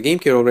because the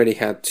GameCube already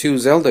had two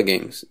Zelda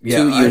games,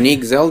 two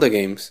unique Zelda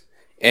games,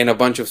 and a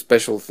bunch of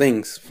special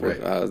things for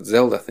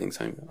Zelda things.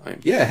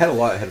 Yeah, it had a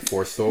lot. It had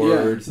Four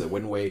Swords, the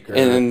Wind Waker,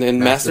 and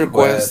Master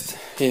Quest.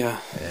 Yeah.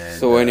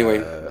 So anyway,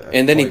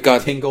 and then it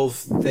got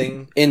Tingle's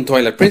thing in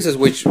Twilight Princess,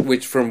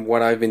 which from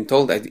what I've been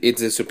told,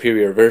 it's a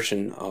superior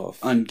version of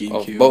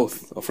GameCube.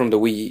 both from the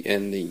Wii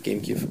and the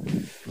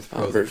GameCube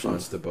pros and versions.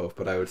 cons to both,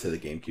 but I would say the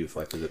GameCube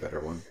likely the better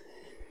one.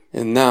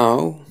 And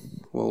now,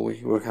 well,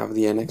 we will have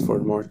the NX for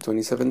March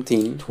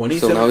 2017. So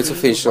now it's 2017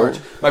 official. March.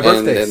 My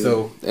birthday,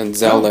 and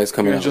Zelda is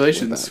coming out.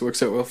 Congratulations. with that.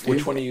 Works out well for you.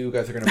 Which one of you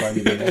guys are going to buy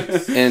me the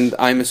NX? And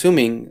I'm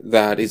assuming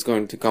that it's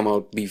going to come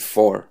out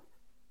before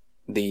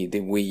the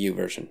Wii U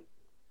version.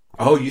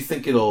 Oh, you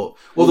think it'll?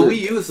 Well, the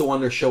Wii U is the one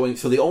they're showing.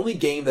 So the only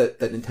game that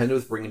Nintendo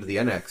is bringing to the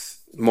NX.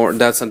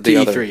 That's not the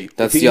other. E3.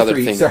 That's to the other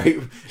E3, thing. Sorry,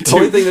 the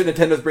only thing that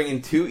Nintendo's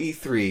bringing to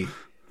E3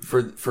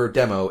 for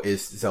demo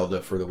is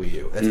Zelda for the Wii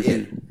U. That's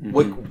it.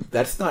 What?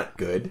 That's not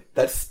good.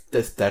 That's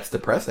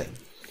depressing.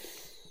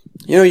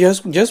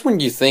 Just when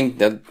you think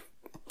that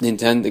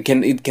Nintendo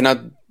it cannot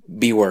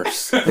be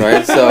worse,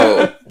 right?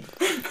 So,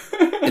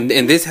 and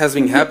this has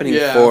been happening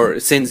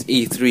since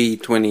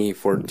E3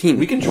 2014.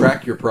 We can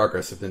track your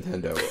progress of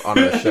Nintendo on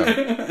the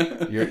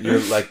show. You're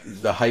like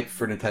the hype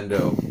for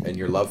Nintendo and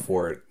your love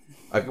for it.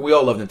 We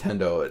all love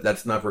Nintendo.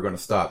 That's never going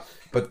to stop.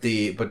 But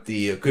the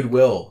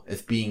goodwill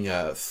is being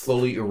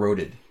slowly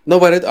eroded. No,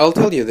 but I'll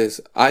tell you this.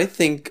 I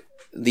think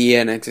the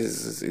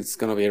NX it's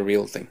going to be a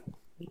real thing.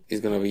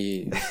 It's going to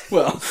be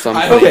something.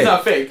 I hope it's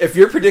not fake. If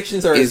your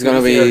predictions are It's as good gonna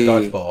as they are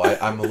be- dodgeball,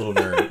 I'm a little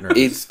nervous.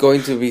 It's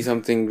going to be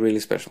something really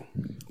special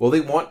Well,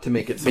 they want to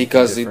make it something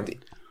because different.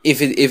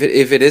 if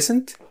it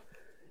isn't,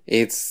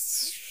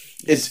 it's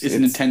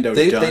Nintendo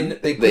They done.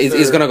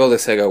 it's going to go the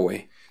Sega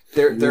way.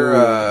 They're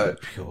oh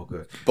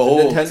good.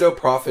 Bold. Nintendo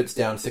profits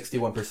down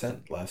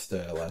 61% last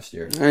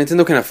year.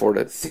 Nintendo can afford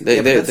it.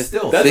 That's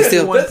still they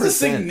still- That's a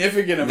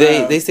significant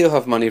amount. They still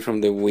have money from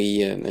the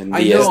Wii and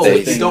I DS know, but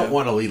days. you don't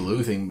want to be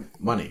losing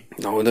money.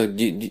 No,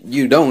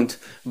 you don't.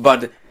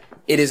 But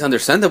it is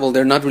understandable.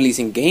 They're not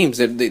releasing games.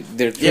 They're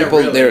people.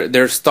 really.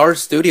 Their star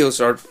studios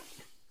are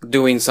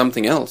doing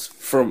something else.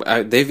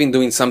 They've been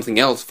doing something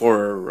else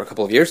for a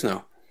couple of years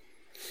now.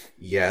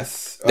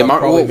 Yes. What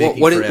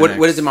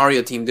NX. is the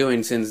Mario team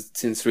doing since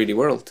 3D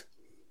World?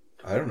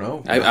 I don't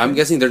know. I'm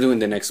guessing they're doing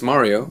the next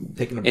Mario,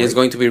 Taking a and it's break.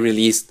 going to be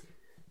released.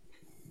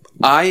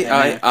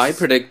 I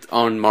predict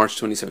on March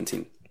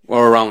 2017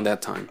 or around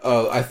that time.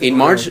 I think In we're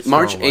March, gonna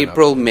small lineup.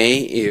 April,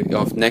 May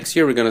of next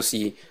year, we're gonna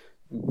see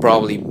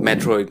probably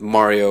Metroid,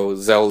 Mario,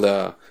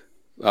 Zelda,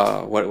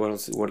 What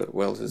else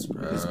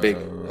is big?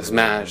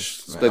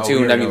 Smash,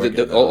 Splatoon. we I mean, already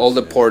did all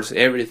the those, yeah. ports,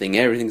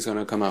 everything's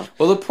gonna come out.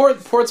 Well, the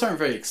ports aren't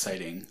very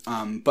exciting.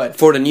 But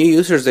For the new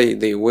users,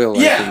 they will.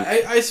 yeah, I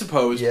think. I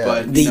suppose. Yeah.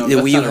 But The that's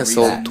Wii U not a has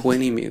reason. sold 12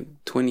 million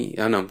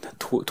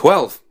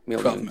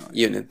 12 million.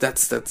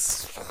 units.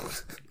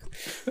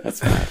 That's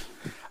bad.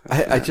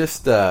 I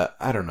just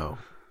I don't know.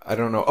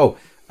 Oh,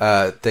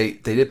 they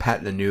did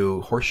patent a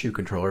new horseshoe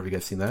controller. Have you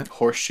guys seen that?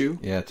 Horseshoe.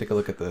 Yeah, take a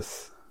look at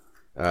this.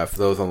 For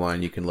those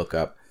online, you can look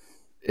up.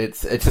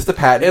 It's just a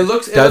patent. It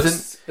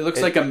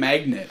looks like a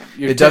magnet.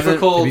 Your It doesn't.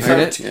 typical Have you seen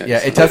it? cartoon- Yeah,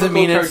 it doesn't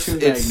mean typical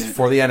it's cartoon magnet.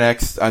 for the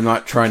NX. I'm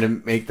not trying to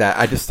make that.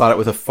 I just thought it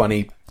was a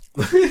funny.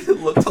 It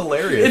looks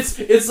hilarious.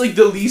 It's like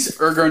the least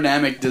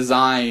ergonomic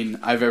design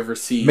I've ever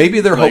seen.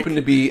 Maybe they're Like, hoping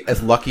to be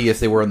as lucky as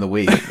they were in the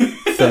Wii,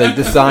 so they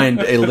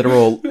designed a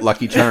literal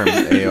Lucky Charm,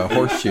 a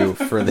horseshoe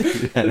for the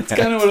NX. That's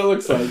kind of what it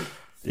looks like.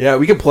 Yeah,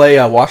 we could play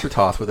washer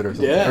toss with it or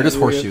something, Yeah, or just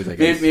horseshoes. I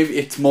guess. Maybe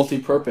it's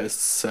multi-purpose,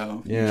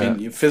 so Yeah.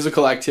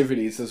 physical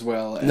activities as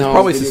well. As No,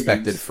 Probably video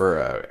suspected games.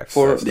 for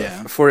For exercise stuff.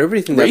 yeah. for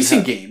everything that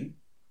Racing game.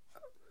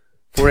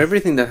 for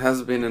everything that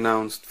has been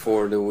announced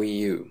for the Wii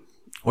U.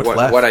 What's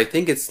left? What I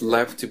think is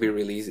left to be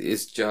released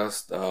is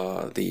just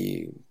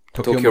the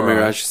Tokyo Tokyo Mirage.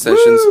 Mirage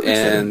Sessions Woo,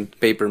 and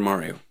Paper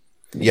Mario,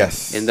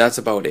 Yes, and that's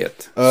about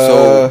it.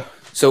 Uh,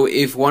 So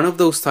if one of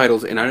those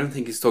titles, and I don't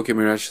think it's Tokyo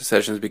Mirage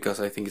Sessions because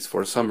I think it's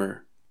for summer.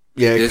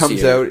 yeah, it this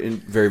comes year. out in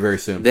very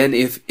soon. Then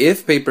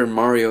if Paper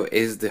Mario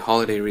is the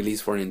holiday release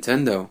for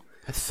Nintendo,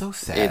 That's so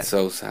sad. it's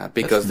so sad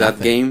because That's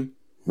that game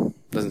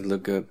doesn't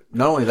look good.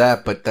 Not only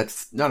that, but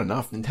that's not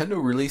enough. Nintendo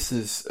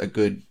releases a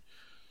good.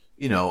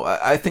 You know,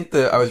 I think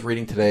I was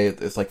reading today.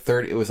 It's like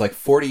 30. It was like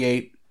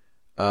 48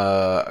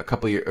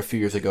 a few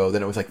years ago.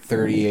 Then it was like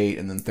 38,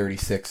 and then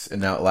 36,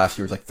 and now last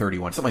year was like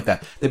 31, something like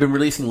that. They've been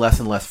releasing less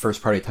and less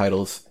first party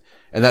titles,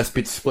 and that's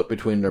been split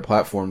between their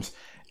platforms.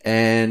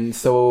 And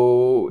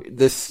so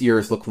this year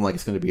is looking like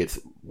it's going to be its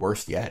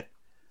worst yet.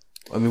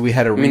 I mean, we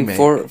had a remake.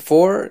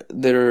 For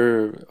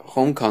their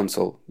home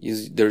console,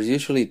 there's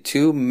usually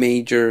two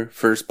major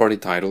first party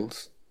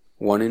titles,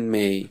 one in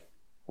May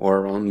or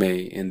around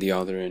May, and the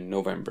other in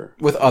November.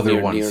 with other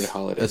near ones the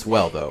holidays. as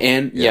well, though.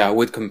 And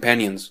with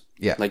companions.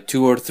 Yeah. Like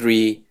 2 or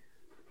 3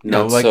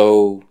 No, not like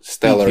so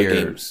stellar B-tier.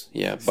 games.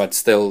 Yeah, but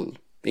still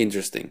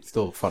interesting.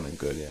 Still fun and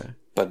good, yeah.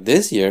 But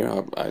this year,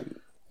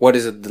 what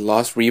is it? The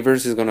Lost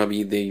Reavers is gonna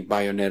be the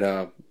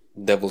Bayonetta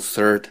Devil's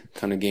Third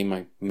kind of game,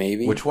 like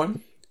maybe. Which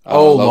one?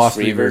 Lost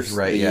Reavers, Reavers,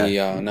 right? the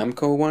Yeah,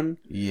 Namco one.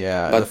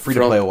 yeah. But The free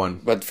to play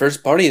one. But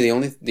first party, the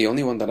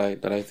only one that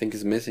I think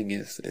is missing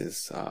is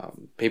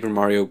Paper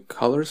Mario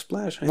Color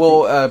Splash. I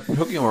think.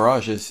 Tokyo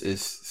Mirage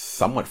is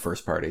somewhat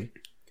first party.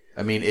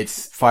 I mean,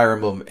 it's Fire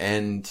Emblem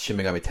and Shin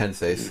Megami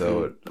Tensei,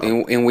 so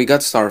and we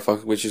got Star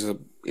Fox, which is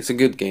a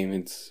good game.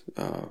 It's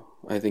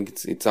I think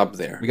it's up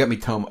there we got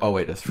Mitoma. Oh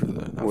wait, that's for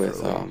the not with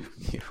for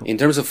the in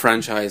terms of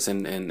franchise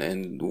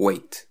and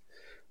weight,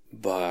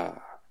 but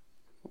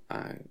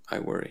I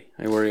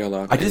worry a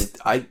lot.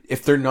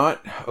 if they're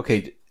not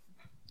okay,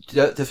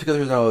 just because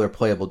there's no other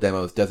playable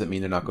demos doesn't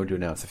mean they're not going to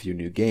announce a few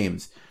new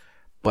games.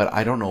 But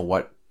I don't know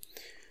what.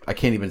 I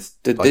can't even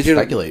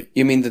speculate.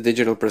 You mean the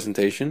digital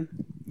presentation?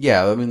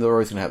 Yeah, I mean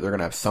they're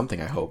gonna have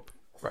something. I hope,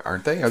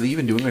 aren't they? Are they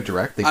even doing a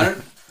direct? I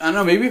don't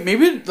know.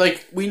 Maybe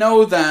like we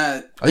know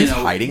that. Are they just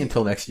hiding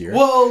until next year?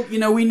 Well,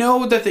 we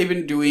know that they've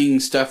been doing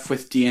stuff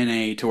with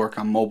DNA to work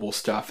on mobile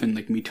stuff, and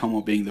like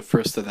Mitomo being the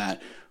first of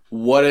that.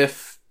 What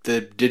if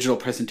the digital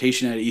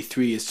presentation at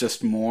E3 is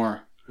just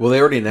more? Well, they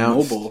already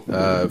announced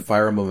Mobile.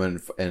 Fire Emblem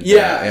and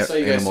I saw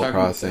you guys Animal talking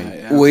Crossing. about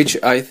that, yeah.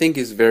 Which I think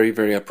is very,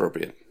 very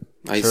appropriate.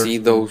 I Sure. see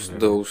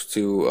those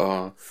two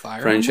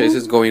Fire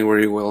franchises going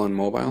very well on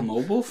mobile.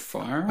 Mobile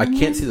Fire. I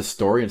can't see the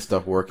story and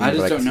stuff working, I but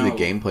just I can don't see know.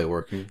 the gameplay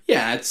working.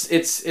 Yeah,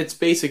 it's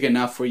basic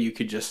enough where you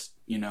could just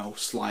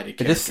slide a It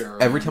just character.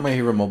 every around. time I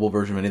hear a mobile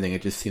version of anything,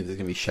 it just seems it's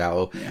gonna be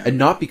shallow, Yeah. and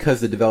not because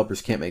the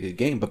developers can't make a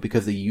game, but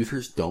because the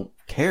users don't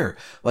care.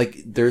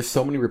 Like there's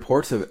so many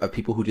reports of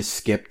people who just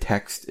skip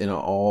text and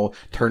all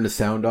turn the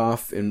sound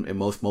off in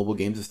most mobile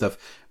games and stuff.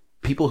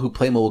 People who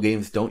play mobile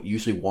games don't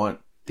usually want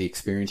the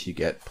experience you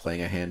get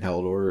playing a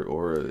handheld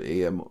or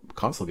a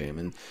console game,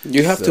 and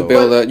You have to so-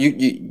 build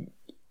you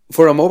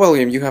for a mobile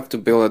game. You have to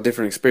build a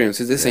different experience.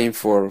 It's the same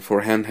for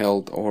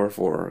handheld or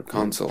for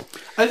console.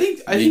 I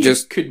think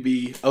just- it could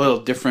be a little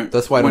different.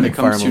 That's why I don't when it think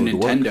Fire comes to Emblem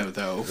would work. Nintendo,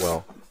 though.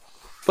 Well,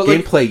 But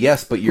like, gameplay,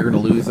 yes, but you're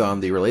going to lose on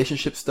the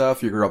relationship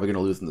stuff. You're probably going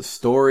to lose in the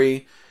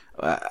story.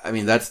 I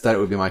mean, that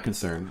would be my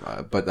concern.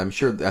 But I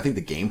think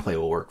the gameplay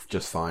will work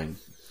just fine.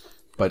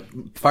 But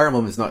Fire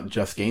Emblem is not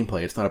just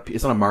gameplay. It's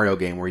not a Mario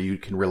game where you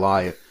can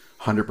rely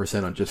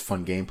 100% on just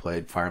fun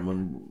gameplay. Fire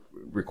Emblem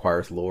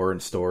requires lore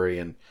and story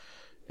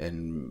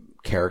and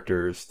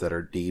characters that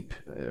are deep,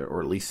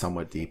 or at least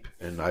somewhat deep.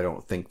 And I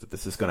don't think that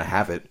this is going to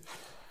have it.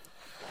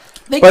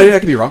 But I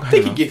could be wrong.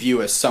 They could give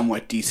you a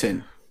somewhat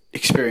decent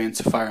experience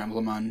of Fire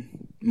Emblem on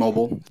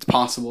mobile. It's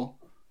possible.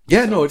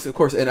 Yeah, no, it's of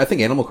course, and I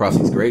think Animal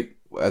Crossing is great.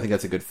 I think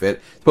that's a good fit.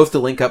 It's supposed to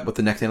link up with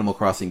the next Animal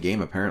Crossing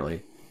game,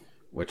 apparently,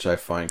 which I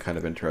find kind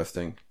of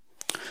interesting.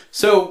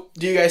 So,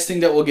 do you guys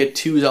think that we'll get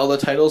 2 Zelda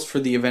titles for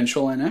the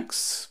eventual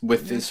NX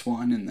with this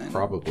one and then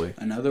Probably.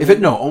 another If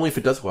one? only if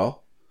it does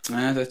well.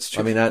 That's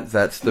true. I mean,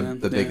 that's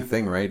the big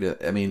thing, right?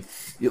 I mean,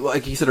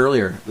 like you said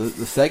earlier, the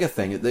Sega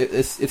thing,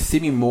 it's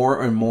seeming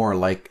more and more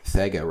like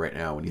Sega right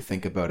now when you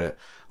think about it.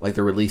 Like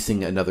they're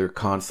releasing another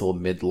console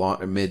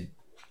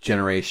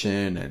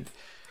mid-generation and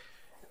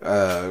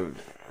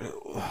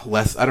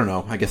less, I don't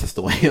know. I guess it's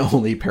the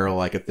only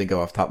parallel I could think of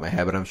off the top of my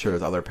head, but I'm sure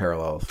there's other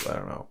parallels. I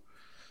don't know.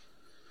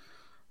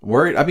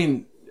 Worried? I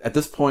mean, at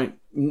this point,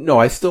 no,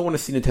 I still want to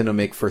see Nintendo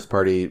make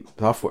first-party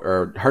software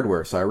or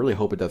hardware, so I really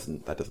hope that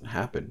doesn't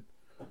happen.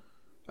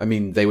 I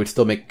mean, they would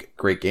still make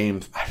great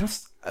games.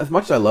 As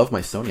much as I love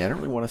my Sony, I don't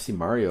really want to see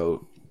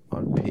Mario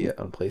on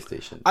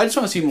PlayStation. I just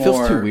want to see more.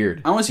 Feels too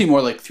weird. I want to see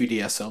more like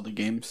 3DS Zelda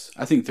games.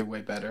 I think they're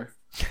way better.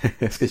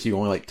 It's because you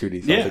only like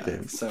 2D Zelda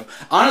games. So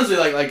honestly,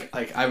 like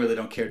I really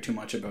don't care too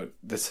much about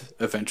this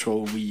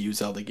eventual Wii U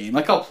Zelda game.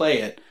 Like I'll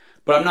play it,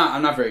 but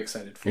I'm not very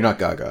excited for it. You're not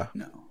Gaga.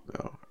 No.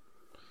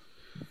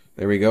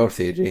 There we go,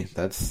 CG.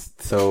 That's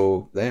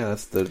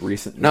the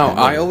recent. No, Nintendo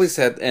I news. always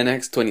said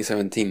NX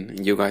 2017,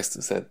 and you guys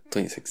said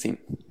 2016.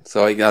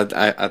 So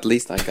at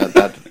least I got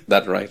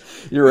that right.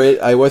 You're right.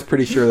 I was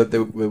pretty sure that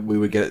we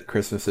would get it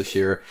Christmas this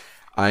year.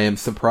 I am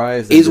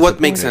surprised. Is what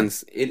makes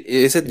sense.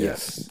 Is it?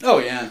 Yes. Oh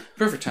yeah,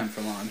 perfect time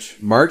for launch.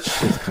 March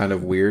is kind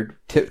of weird.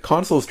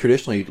 Consoles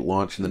traditionally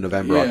launch in the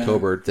November,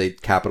 October. They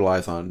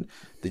capitalize on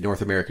the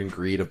North American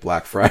greed of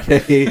Black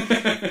Friday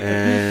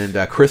and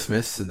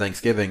Christmas and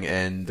Thanksgiving,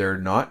 and they're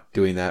not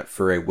doing that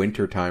for a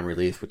wintertime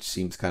release, which is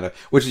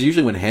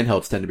usually when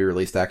handhelds tend to be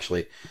released.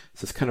 Actually,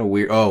 so it's kind of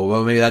weird. Oh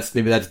well, maybe that's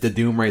the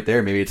doom right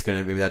there. Maybe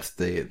that's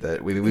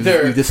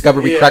we've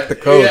discovered we cracked the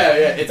code.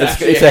 Yeah,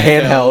 it's a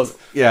handheld.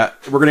 Yeah,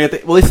 we're gonna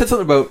get they said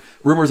something about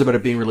rumors about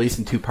it being released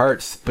in 2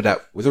 parts, but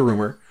that was a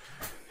rumor.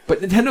 But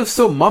Nintendo's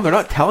so mum, they're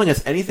not telling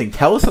us anything.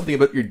 Tell us something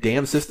about your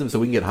damn system so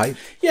we can get hyped.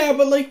 Yeah,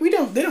 but like they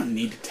don't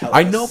need to tell us.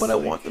 I know, but I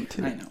want them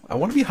to. I know. I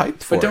want to be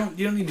hyped for But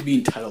you don't need to be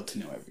entitled to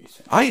know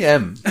everything. I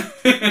am.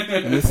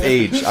 In this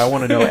age, I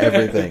want to know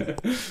everything.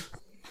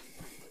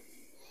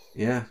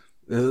 Yeah.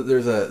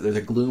 There's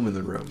a gloom in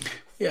the room.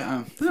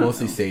 Yeah. It's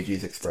mostly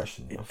Seiji's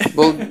expression.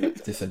 Well,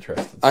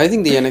 Disinterested. I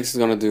think the NX is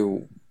gonna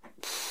do.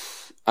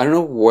 I don't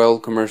know well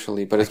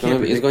commercially, but it's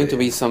going to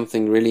be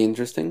something really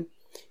interesting.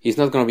 It's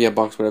not going to be a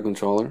box with a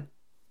controller.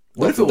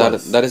 What if it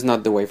was? That is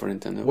not the way for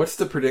Nintendo. What's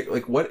the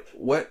like? What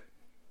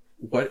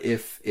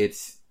if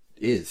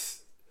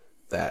is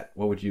that?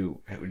 What would you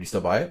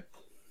still buy it?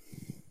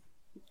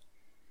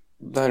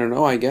 I don't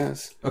know. I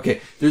guess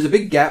Okay, there's a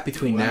big gap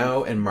between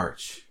now and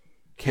March.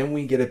 Can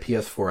we get a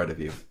PS4 out of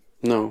you?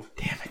 no.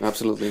 Damn it!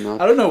 Absolutely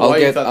not. I don't know why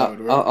you thought that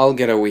would work. I'll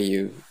get a Wii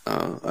U,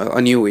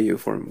 a new Wii U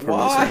for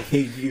myself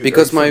You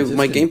because are so my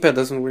resistant. gamepad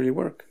doesn't really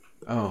work.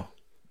 Oh,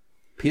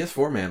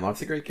 PS4 man,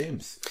 lots of great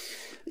games.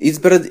 It's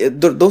better.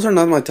 Those are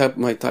not my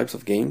types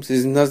of games.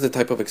 It's not the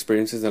type of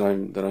experiences that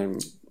I'm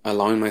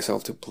allowing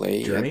myself to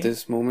play Journey? at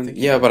this moment.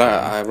 you Yeah, like but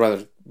Journey? I'd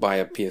rather buy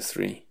a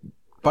PS3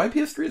 Buy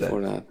PS3 then.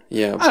 for that.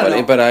 Yeah, I don't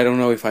know. but I don't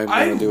know if I'm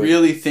I gonna do it.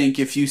 really think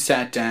if you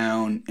sat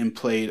down and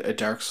played a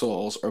Dark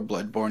Souls or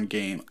Bloodborne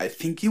game, I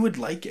think you would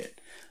like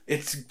it.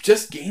 It's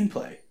just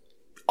gameplay.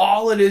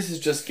 All it is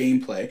just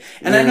gameplay.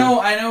 And I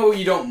know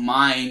you don't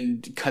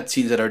mind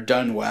cutscenes that are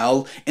done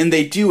well, and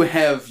they do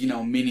have,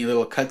 mini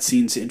little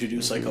cutscenes to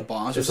introduce like a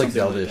boss Just or like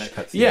something Zelda-ish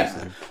that. cutscenes, Yeah.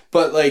 yeah.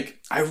 But like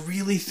I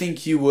really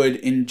think you would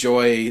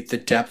enjoy the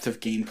depth of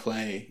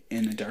gameplay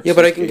in a Dark Souls. Yeah,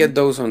 but I can game. get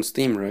those on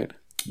Steam, right?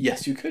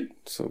 Yes, you could.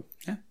 So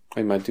Yeah.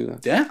 I might do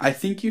that. Yeah, I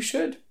think you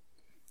should.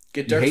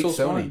 Get You Dark hate Souls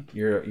Sony. 1.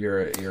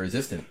 You're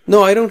resistant.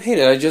 No, I don't hate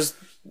it. I just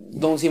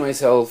don't see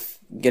myself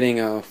getting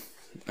a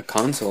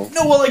console.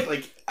 No, well,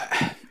 like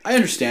I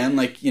understand.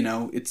 Like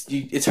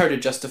it's hard to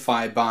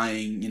justify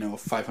buying a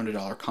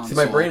 $500 console. See,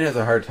 my brain has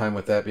a hard time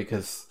with that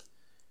because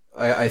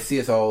I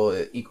see us all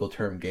equal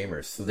term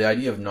gamers. So the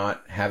idea of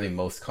not having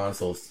most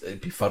consoles,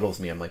 it befuddles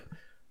me. I'm like,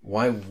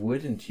 why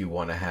wouldn't you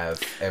want to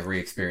have every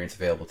experience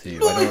available to you?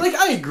 No,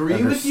 I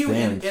agree with you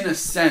in a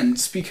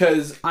sense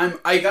because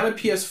I got a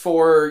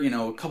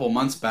PS4 a couple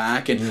months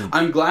back and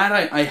I'm glad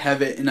I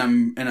have it and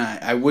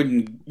I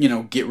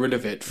wouldn't get rid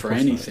of it for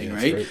anything, Yeah,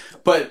 right? great.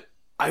 But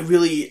I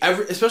really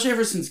especially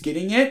ever since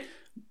getting it,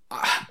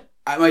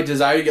 my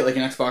desire to get like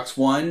an Xbox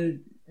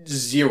One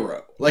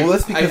 0. Like, Well,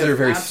 that's because I have they're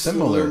very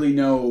similar. Absolutely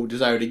no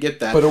desire to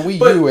get that. But a Wii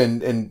U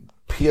and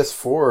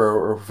PS4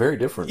 are very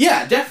different.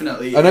 Yeah,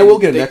 definitely. And I will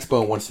get an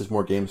Xbox once there's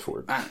more games for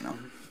it. I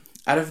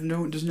don't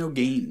know. There's no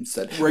games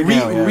that Right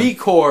now, yeah.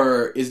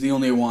 Recore is the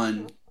only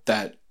one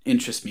that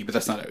interests me, but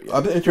that's not out yet.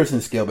 I'm interested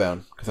in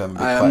Scalebound because I'm a big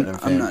Platinum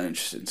fan. I'm not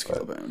interested in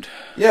Scalebound.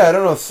 Yeah, I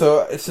don't know.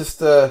 So it's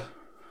just,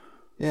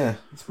 yeah,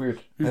 it's weird.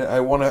 I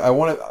want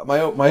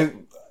to.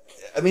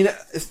 I mean,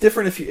 it's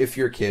different if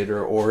you're a kid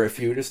or if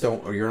you just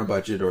don't, or you're on a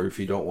budget, or if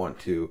you don't want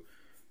to,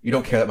 you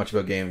don't care that much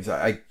about games.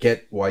 I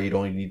get why you'd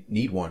only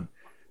need one,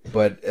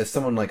 but as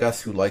someone like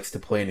us who likes to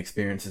play and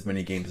experience as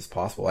many games as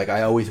possible, like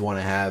I always want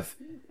to have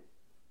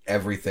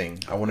everything.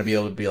 I want to be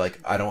able to be like,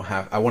 I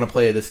want to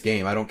play this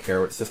game. I don't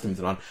care what system's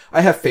it on.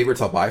 I have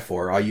favorites I'll buy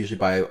for. I usually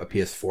buy a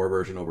PS4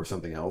 version over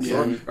something else.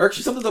 Yeah. Or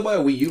actually sometimes I'll buy a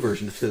Wii U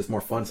version just because it's more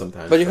fun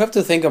sometimes. But you have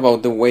to think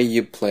about the way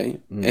you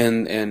play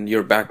and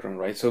your background,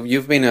 right? So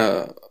you've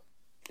been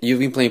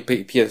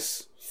playing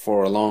PS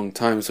for a long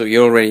time, so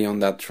you're already on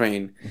that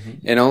train.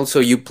 And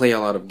also you play a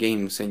lot of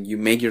games and you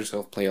make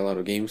yourself play a lot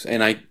of games.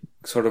 And I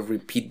sort of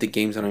repeat the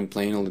games that I'm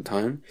playing all the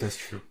time. That's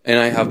true. And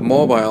I have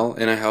mobile,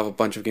 and I have a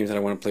bunch of games that I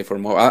want to play for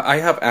mobile. I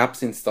have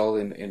apps installed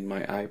in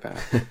my iPad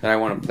that I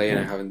want to play, and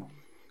I haven't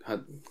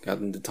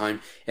gotten the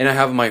time. And I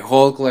have my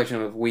whole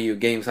collection of Wii U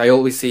games. I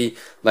always see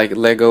like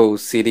Lego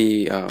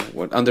City,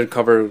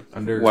 Undercover,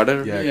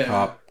 whatever.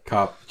 Yeah,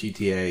 Cop,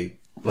 GTA,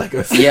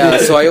 Lego. Yeah,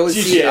 so I always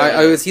see GTA.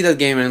 I always see that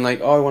game, and I'm like,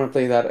 oh, I want to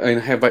play that.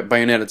 And I have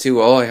Bayonetta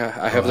 2. Oh, I have to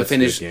that's a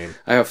finish. good game.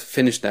 I have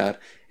finished that.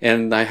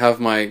 And I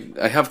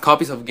have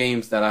copies of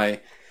games that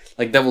I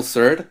like. Devil's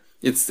Third.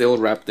 It's still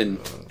wrapped in.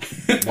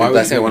 Why would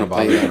That's you I want want to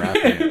play that it.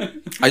 wrapping it?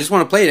 I just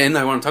want to play it, and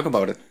I want to talk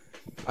about it.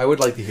 I would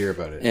like to hear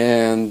about it.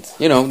 And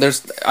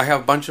I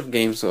have a bunch of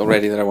games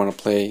already that I want to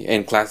play,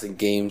 and classic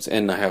games,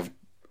 and I have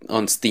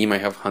on Steam I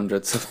have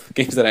hundreds of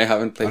games that I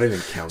haven't played. I don't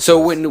even count. So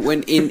those.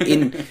 when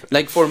in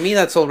like for me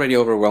that's already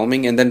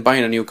overwhelming, and then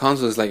buying a new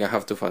console is like I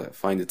have to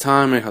find the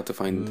time. I have to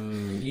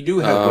find you do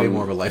have way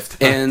more of a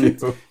lifetime.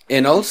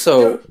 and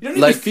also You don't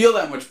need like to feel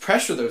that much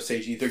pressure, though,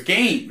 Seiji. They're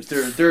games.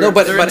 They're No,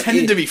 but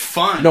intended to be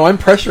fun. No, I'm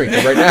pressuring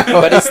you right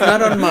now. but it's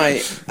not on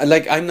my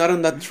like I'm not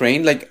on that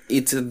train. Like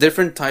it's a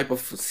different type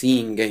of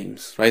seeing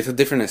games, right? It's a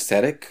different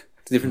aesthetic.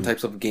 It's different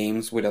types of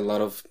games with a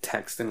lot of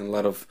text and a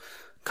lot of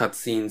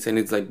cutscenes, and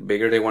it's like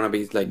bigger. They want to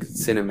be like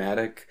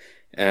cinematic,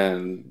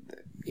 and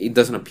it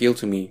doesn't appeal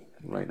to me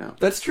right now.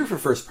 That's true for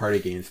first party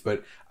games,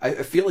 but I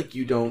feel like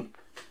you don't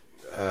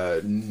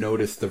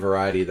notice the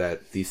variety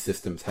that these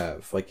systems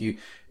have. Like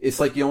it's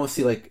like you almost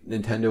see like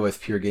Nintendo as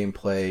pure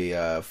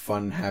gameplay,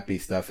 fun, happy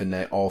stuff, and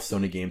that all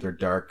Sony games are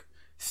dark,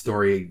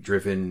 story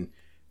driven,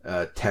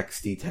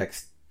 text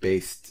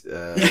based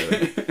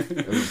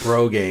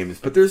bro games.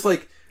 But there's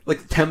like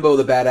Tembo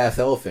the Badass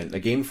Elephant, a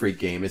Game Freak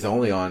game, is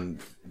only on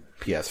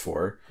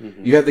PS4.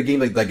 You have the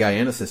game like the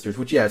Guyana Sisters,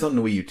 which it's on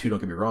the Wii U too, don't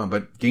get me wrong,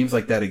 but games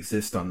like that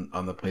exist on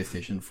the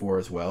PlayStation 4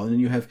 as well. And then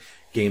you have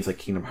games like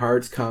Kingdom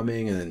Hearts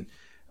coming, and then,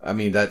 I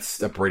mean,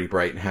 that's a pretty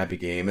bright and happy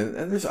game.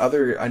 And there's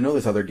other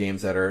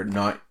games that are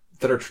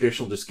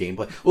traditional just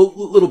gameplay. Well,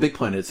 Little Big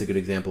Planet is a good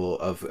example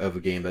of a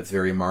game that's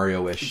very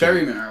Mario-ish.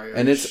 Very Mario-ish.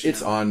 And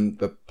it's on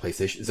the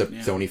PlayStation. It's a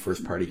Sony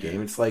first party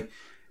game. It's like,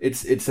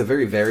 it's a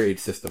very varied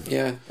system.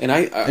 Yeah, and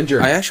I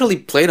actually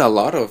played a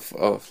lot of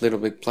Little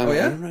Big Planet. Oh,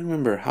 yeah? I don't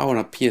remember how on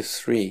a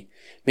PS3.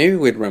 Maybe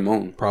with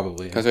Ramon.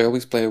 Probably. Because I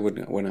always play it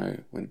when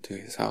I went to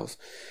his house.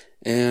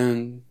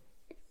 And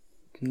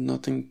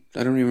nothing,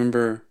 I don't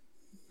remember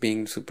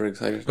being super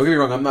excited. Don't get me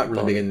wrong, I'm not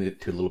really big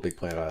into Little Big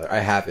Planet either. I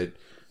have it.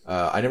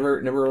 I never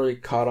really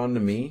caught on to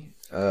me.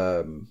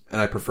 And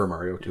I prefer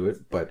Mario to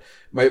it, but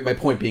my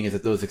point being is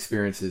that those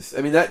experiences,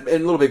 I mean, that,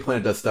 and Little Big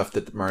Planet does stuff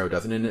that Mario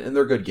doesn't, and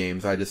they're good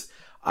games.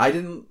 I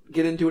didn't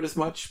get into it as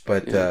much,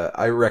 but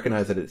I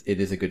recognize that it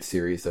is a good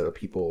series that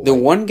people. The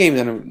one game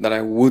that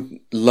I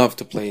would love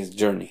to play is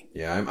Journey.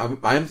 Yeah,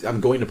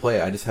 I'm going to play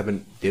it. I just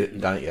haven't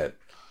done it yet.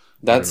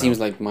 That seems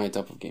like my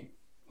type of game.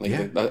 Like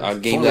a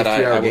game that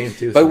I would, game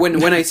too, but so.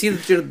 when I see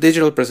the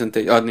digital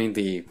presentation, I mean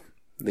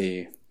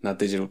the not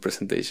digital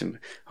presentation.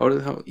 How the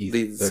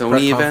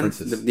Sony event?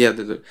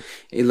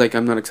 Like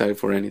I'm not excited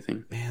for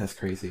anything. Man, that's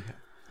crazy.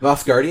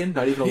 Last Guardian,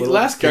 not even a little.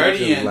 Last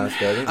Guardian. Last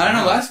Guardian. I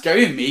don't know. Last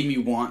Guardian made me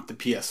want the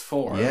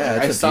PS4. Yeah,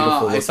 like, I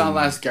saw looking...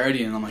 Last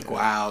Guardian, and I'm like,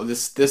 wow,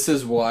 this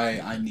is why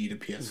I need a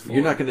PS4.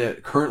 You're not gonna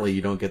currently.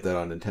 You don't get that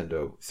on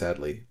Nintendo,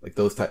 sadly. Like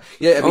those type.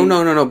 Yeah. I mean,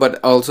 no.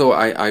 But also,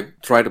 I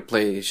tried to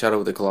play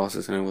Shadow of the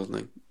Colossus, and I was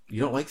like, you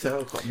don't like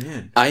Shadow of the Colossus,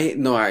 man. I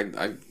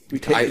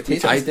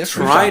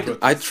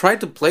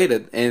tried to play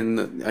it,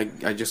 and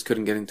I just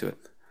couldn't get into it.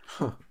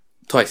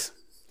 Twice.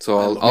 So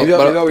I'll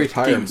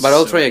retire. But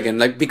I'll try again,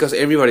 like because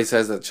everybody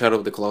says that Shadow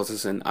of the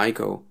Colossus and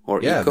Ico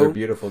they're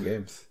beautiful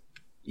games.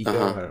 I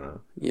don't know.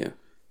 Yeah.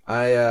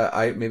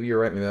 I maybe you're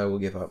right. Maybe I will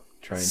give up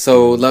trying.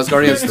 So Last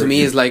Guardians to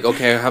me is like,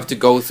 okay, I have to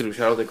go through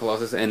Shadow of the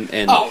Colossus and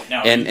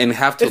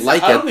have to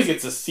like it. I don't think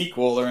it's a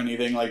sequel or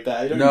anything like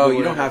that. You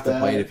don't have to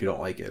play it if you don't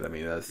like it. I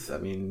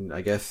mean,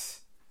 I guess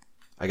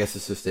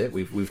it's just it.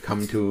 We've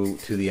come to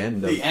the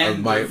end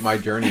of my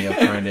journey of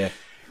trying to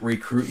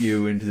recruit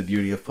you into the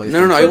beauty of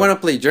PlayStation. No, I want to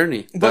play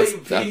Journey. But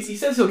he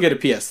says he'll get a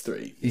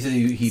PS3. He said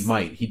he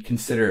might. He'd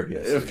consider a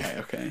PS3.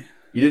 Okay.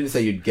 You didn't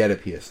say you'd get a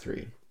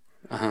PS3.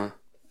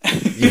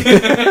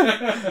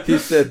 He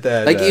said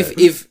that. Like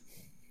if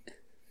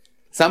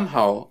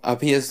somehow a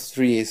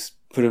PS3 is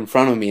put in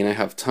front of me and I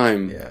have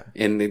time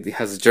and it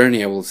has a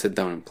Journey, I will sit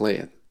down and play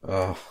it.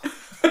 Oh.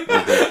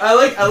 I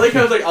like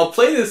how like I'll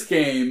play this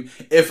game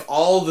if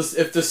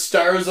the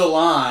stars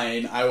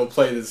align, I will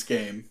play this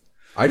game.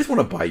 I just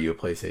want to buy you a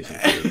PlayStation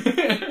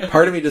 3.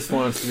 Part of me just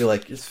wants to be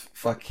like, just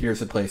fuck,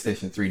 here's a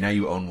PlayStation 3. Now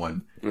you own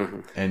one.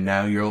 And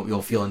now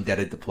you'll feel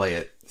indebted to play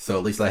it. So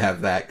at least I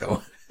have that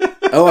going.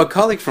 Oh, a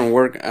colleague from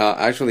work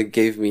actually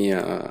gave me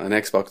an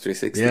Xbox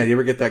 360. Yeah, you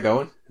ever get that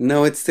going?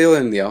 No, it's still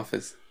in the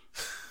office.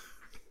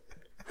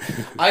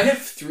 I have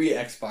 3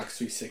 Xbox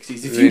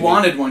 360s. If Really? you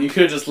wanted one, you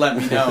could have just let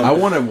me know. I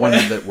wanted one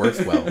that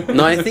works well.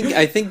 No, I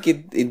think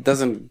it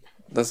doesn't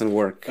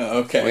work. Oh,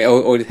 okay.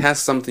 Or it has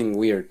something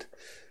weird.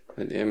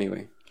 But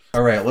anyway.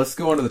 All right, let's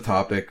go on to the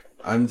topic.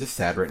 I'm just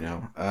sad right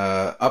now.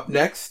 Up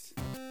next,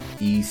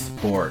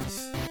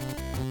 esports.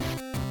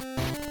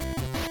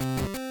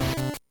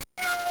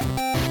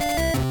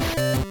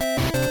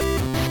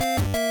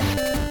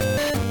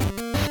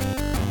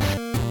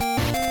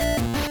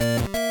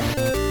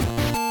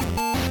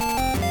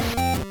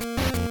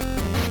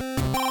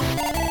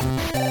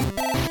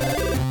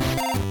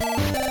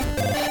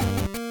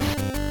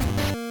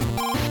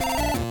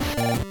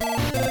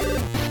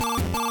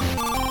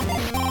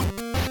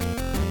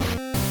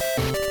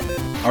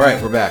 All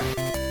right, we're back.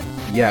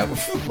 Yeah,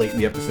 we're late in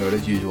the episode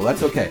as usual.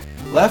 That's okay.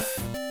 Let's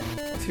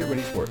hear about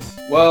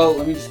esports. Well,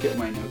 let me just get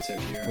my notes out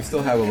here. We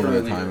still have a little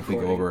bit of Currently time. If we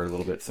go recording. over it a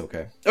little bit, it's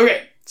okay.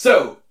 Okay,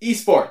 so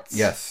esports.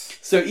 Yes.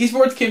 So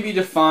esports can be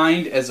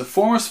defined as a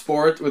form of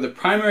sport where the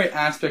primary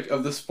aspect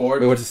of the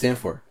sport. Wait, what's it stand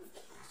for?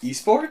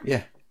 Esport?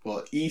 Yeah,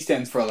 Well, E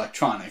stands for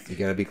electronic. you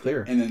gotta be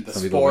clear. And then the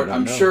Some people sport, might not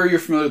I'm know. sure you're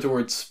familiar with the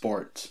word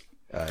sport.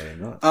 I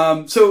am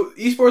not. So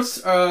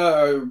esports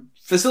are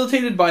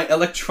facilitated by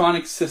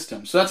electronic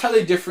systems. So that's how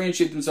they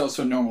differentiate themselves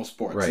from normal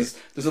sports. Right.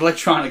 There's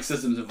electronic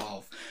systems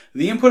involved.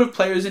 The input of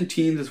players and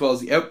teams, as well as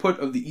the output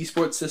of the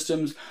esports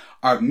systems,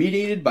 are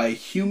mediated by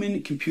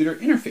human-computer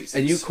interfaces.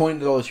 And you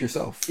coined all this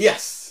yourself.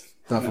 Yes.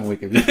 Not from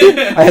Wikipedia.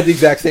 I had the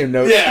exact same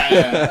notes.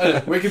 Yeah.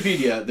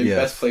 Wikipedia, the Yes.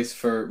 best place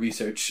for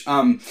research.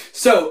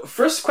 So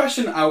first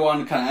question I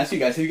want to kind of ask you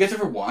guys: have you guys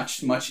ever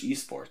watched much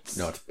esports?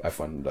 No, I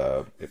find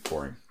it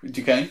boring.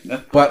 Okay.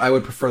 But I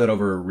would prefer that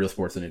over real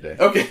sports any day.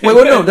 Okay. Wait,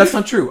 no, that's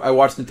not true. I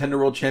watched Nintendo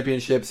World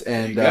Championships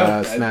and There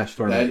you go. Smash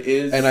Tournament. That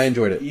is and I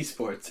enjoyed it.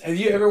 esports. Have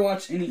you ever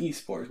watched any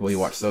esports? Well, you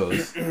watch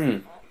those.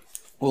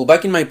 Well,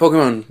 back in my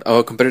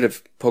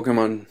competitive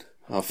Pokemon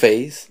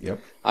phase, Yep.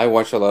 I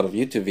watched a lot of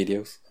YouTube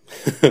videos.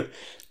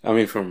 I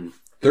mean,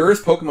 There is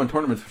Pokemon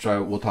tournaments, which I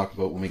will talk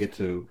about when we get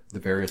to the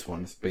various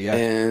ones. But yeah,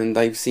 and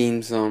I've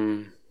seen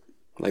some,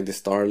 like the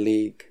Star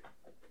League,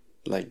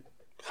 like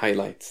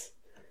highlights,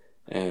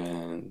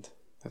 and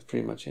that's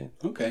pretty much it.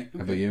 Okay. how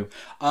about you?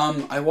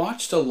 I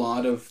watched a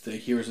lot of the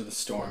Heroes of the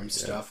Storm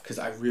stuff because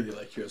I really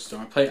like Heroes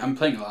of the Storm. I'm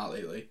playing a lot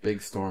lately.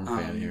 Big Storm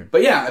fan here.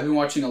 But yeah, I've been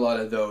watching a lot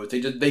of those.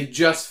 They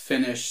just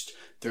finished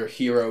their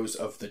Heroes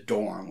of the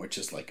Dorm, which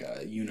is like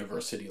a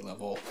university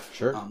level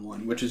Sure.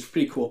 one, which is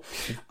pretty cool.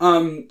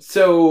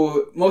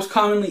 So most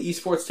commonly,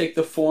 esports take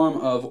the form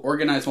of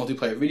organized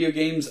multiplayer video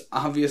games.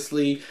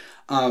 Obviously,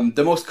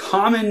 the most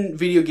common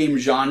video game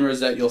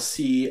genres that you'll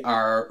see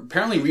are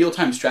apparently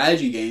real-time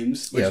strategy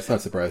games. Which, Yeah, it's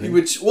not surprising.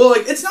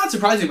 it's not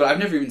surprising, but I've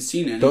never even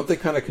seen any. Don't they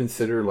kind of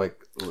consider like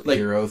Like-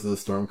 Heroes of the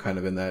Storm kind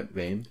of in that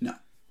vein? No.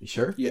 You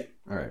sure? Yeah.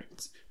 All right.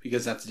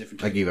 Because that's a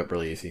different I type. gave up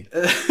really easy.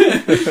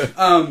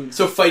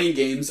 So fighting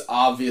games,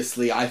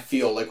 obviously, I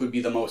feel like would be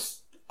the most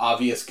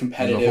obvious There's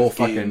competitive a whole game.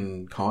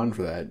 fucking con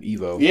for that,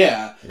 Evo.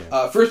 Yeah.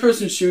 Yeah.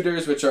 First-person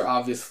shooters, which are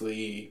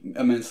obviously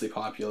immensely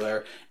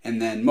popular, and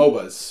then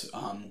MOBAs,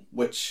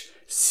 which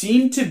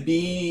seem to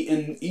be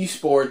in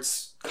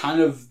esports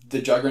kind of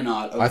the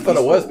juggernaut of I thought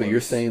it was, esport but you're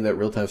wars. saying that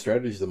real-time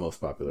strategy is the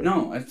most popular.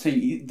 No, I'm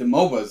saying the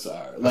MOBAs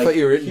are. I thought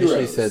you initially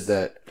Heroes. said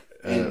that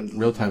and-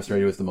 real-time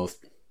strategy was the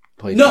most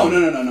played. No.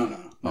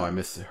 game. Oh, I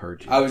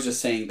misheard you. I was just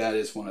saying that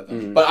is one of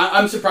them. Mm. But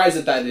I'm surprised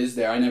that is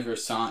there. I never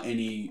saw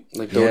any.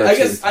 Like Yeah, Dota I 2.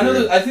 guess I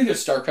know. I think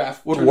there's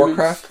StarCraft. Would tournaments.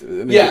 Warcraft? I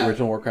mean, Yeah. the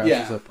original Warcraft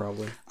Yeah. stuff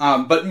probably.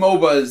 But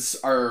MOBAs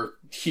are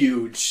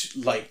huge,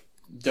 like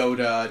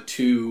Dota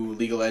 2,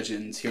 League of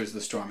Legends, Heroes of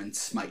the Storm, and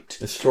Smite.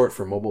 It's short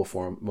for mobile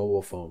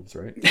phones,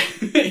 right?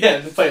 Yeah,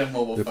 they play on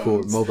mobile They're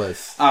cool. phones.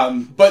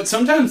 MOBAs. But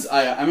sometimes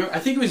I remember, I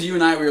think it was you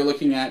and I, we were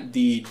looking at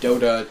the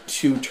Dota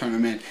 2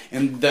 tournament,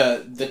 and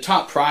the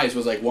top prize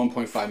was like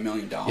 $1.5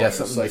 million. Yeah,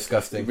 something like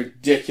disgusting. a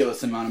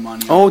ridiculous amount of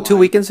money. Oh, on the 2 line.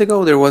 weekends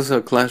ago there was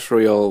a Clash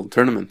Royale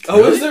tournament.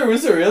 Oh, was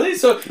there really?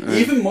 So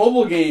even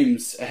mobile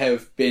games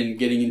have been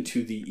getting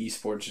into the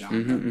esports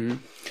genre.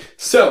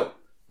 So,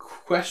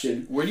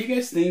 question: where do you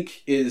guys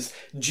think is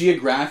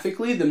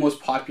geographically the most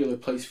popular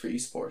place for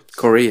esports?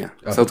 Korea,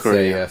 I would South say,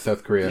 Korea. yeah,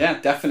 South Korea. Yeah,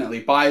 definitely.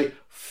 By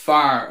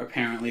far,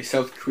 apparently,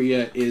 South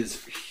Korea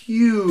is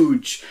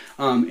huge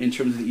in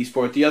terms of the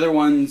esport. The other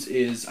ones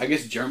is, I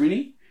guess,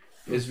 Germany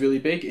is really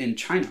big, and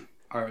China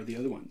are the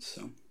other ones.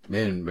 So,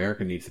 Man,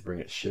 America needs to bring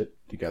its shit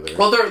together.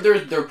 well,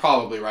 they're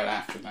probably right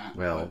after that.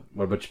 Well,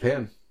 what about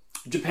Japan?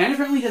 Japan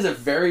apparently has a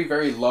very,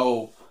 very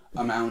low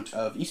amount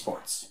of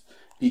esports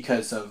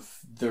because of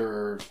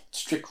their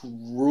strict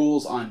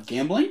rules on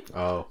gambling.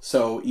 Oh,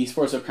 So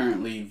esports are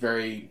apparently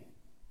very,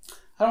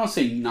 I don't want to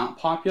say not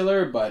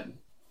popular, but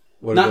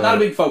what not about, a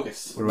big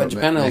focus. what But about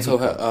Japan also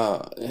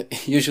Mexico?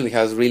 usually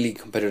has really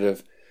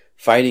competitive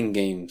fighting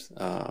games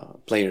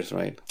players,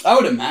 right? I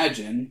would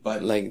imagine,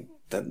 but Like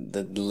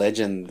the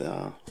legend,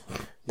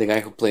 the guy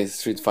who plays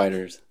Street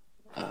Fighters.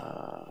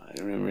 I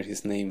don't remember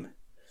his name.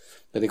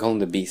 but they call him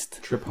the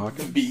Beast. Trip The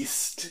Hawkins.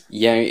 Beast.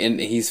 Yeah, and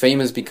he's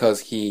famous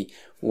because he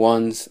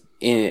once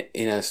in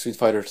a Street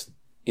Fighter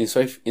in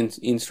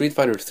Street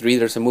Fighter 3.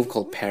 There's a move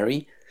called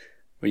parry,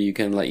 where you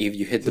can like if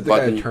you hit the The guy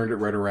button. that turned it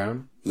right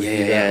around. Like, Yeah, he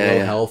got yeah, low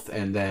yeah. health,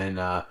 and then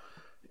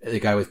the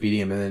guy was beating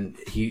him, and then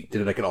he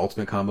did like an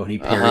ultimate combo, and he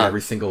parried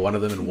every single one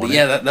of them and won.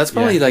 Yeah, that's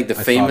probably Yeah, like the I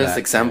saw famous that,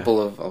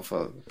 example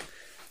of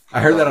I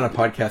heard that on a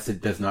podcast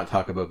that does not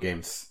talk about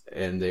games,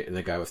 and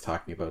the guy was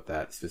talking about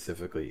that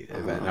specifically.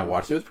 And I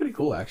watched it. It was pretty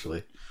cool,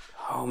 actually.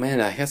 oh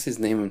man, I guess his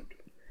name.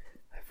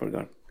 I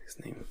forgot his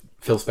name.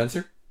 Phil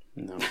Spencer?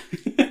 No.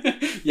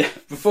 Yeah,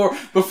 before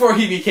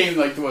he became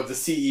like the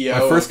CEO.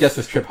 My first guess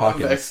was Trip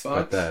Hawkins,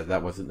 Xbox. but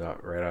that wasn't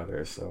right out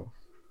there, so...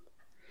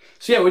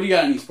 So yeah, what do you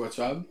got on esports,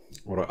 Rob?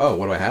 What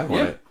do I have on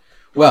Yeah. it?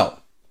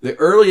 Well, the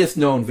earliest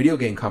known video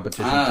game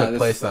competition took this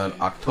place is on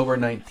October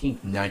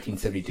 19th,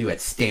 1972 at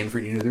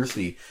Stanford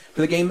University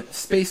for the game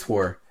Space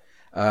War.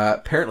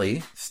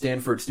 Apparently,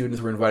 Stanford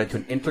students were invited to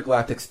an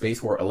intergalactic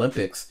Space War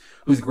Olympics,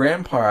 whose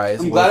grand prize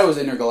I'm glad it was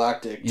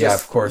intergalactic. Yeah,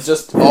 of course.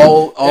 Just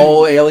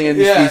all alien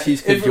yeah,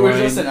 species could if join. it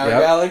was just in our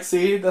Yep.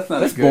 galaxy, that's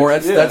not That's good.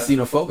 boring. Yeah. That's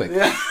xenophobic.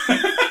 Yeah.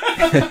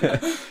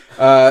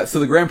 So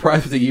the grand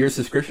prize was a year's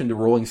subscription to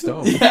Rolling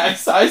Stone. Yeah,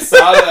 I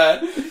saw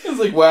that. It was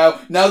like, wow,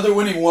 now they're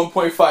winning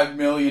 $1.5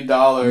 million.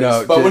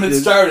 No, but when it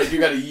just- started, you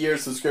got a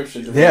year's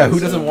subscription. To Yeah, Rolling who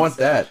doesn't Stones. want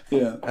that?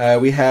 Yeah.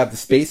 We have the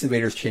Space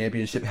Invaders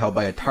Championship held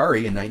by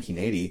Atari in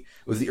 1980. It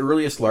was the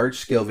earliest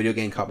large-scale video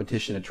game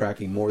competition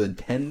attracting more than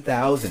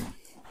 10,000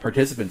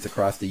 participants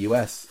across the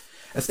U.S.,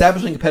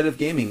 establishing competitive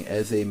gaming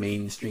as a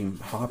mainstream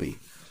hobby.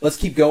 Let's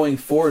keep going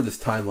forward this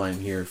timeline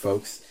here,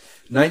 folks.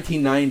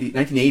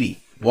 1980,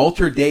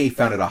 Walter Day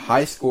founded a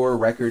high-score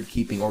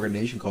record-keeping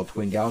organization called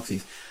Twin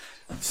Galaxies.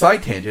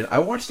 Side tangent, I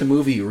watched a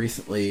movie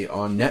recently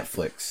on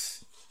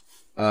Netflix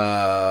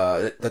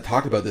that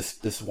talked about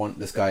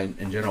this guy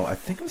in general. I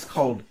think it was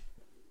called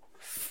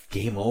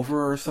Game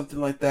Over or something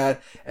like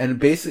that. And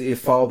basically it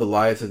followed the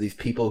lives of these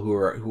people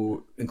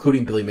who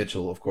including Billy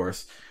Mitchell, of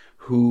course,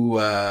 who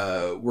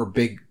were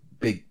big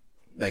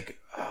like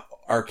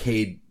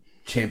arcade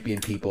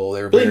champion people.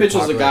 They were Billy very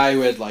Mitchell's the popular. guy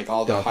who had like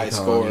all the Donkey high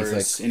Kong, he's, scores,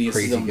 like, and he has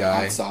his crazy own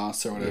guy. hot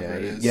sauce or whatever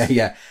it is.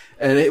 Yeah.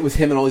 And it was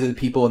him and all these other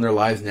people in their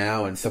lives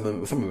now, and some of it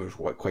was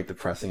quite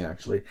depressing,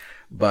 actually.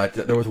 But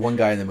there was one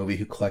guy in the movie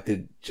who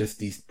collected just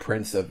these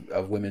prints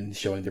of women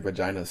showing their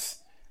vaginas,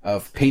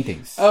 of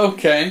paintings.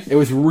 Okay. It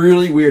was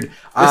really weird.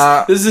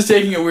 This is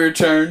taking a weird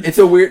turn. There's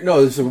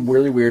some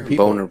really weird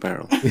people. Boner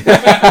barrel.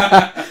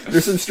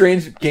 There's some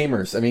strange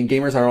gamers. I mean,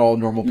 gamers aren't all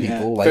normal people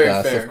Yeah, like very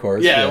us, fair. of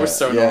course. Yeah, we're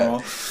so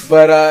normal.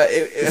 But I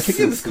think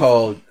it was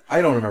called.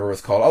 I don't remember what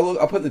it's called.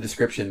 I'll put in the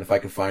description if I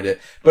can find it.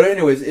 But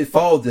anyways, it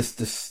followed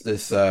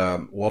this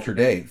Walter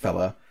Day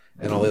fella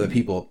and all the other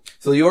people.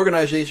 So the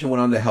organization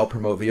went on to help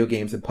promote video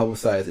games and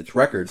publicize its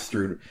records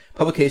through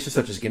publications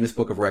such as Guinness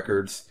Book of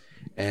Records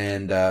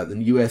and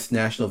the U.S.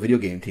 National Video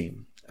Game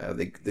Team.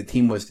 The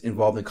team was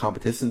involved in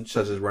competitions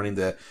such as running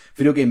the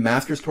Video Game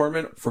Masters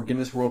Tournament for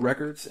Guinness World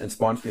Records and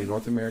sponsoring the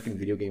North American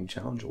Video Game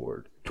Challenge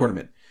Award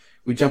Tournament.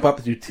 We jump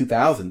up to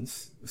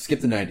 2000s,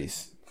 skip the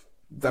 90s.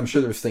 I'm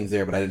sure there's things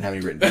there, but I didn't have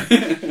any written down.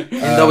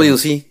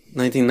 NWC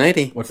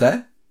 1990. What's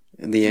that?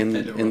 The end.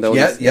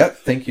 Yeah,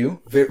 thank you.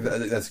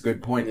 That's a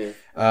good point.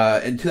 Yeah.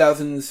 In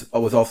 2000s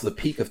was also the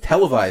peak of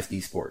televised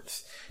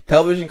esports.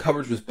 Television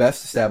coverage was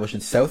best established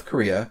in South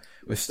Korea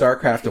with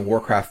StarCraft and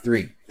Warcraft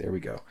 3. There we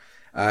go.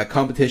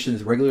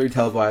 Competitions regularly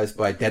televised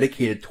by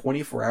dedicated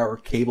 24-hour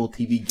cable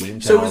TV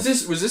game channels.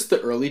 So was this the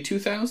early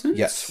 2000s?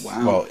 Yes.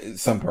 Wow. Well,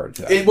 some part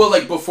of that.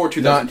 Like before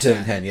 2010. Not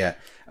 2010,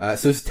 yeah.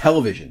 So it's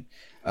television.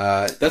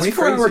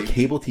 24-hour crazy.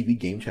 cable TV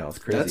game channels.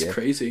 Crazy. That's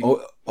crazy.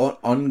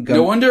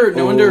 No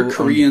wonder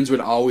Koreans would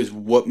always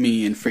whoop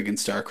me in friggin'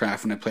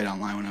 StarCraft when I played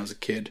online when I was a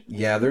kid.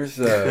 Yeah, there's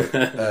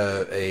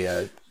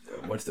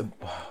what's the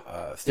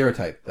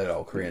stereotype that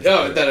all Koreans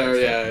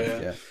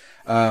yeah.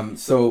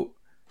 So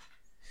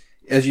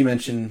as you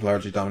mentioned,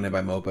 largely dominated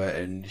by MOBA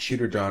and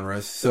shooter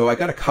genres. So I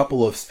got a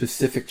couple of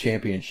specific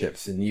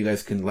championships, and you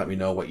guys can let me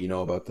know what you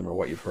know about them or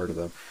what you've heard of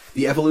them.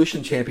 The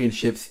Evolution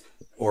Championships,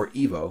 or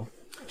EVO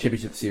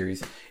Championship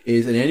Series,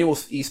 is an annual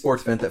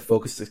esports event that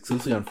focuses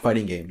exclusively on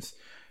fighting games.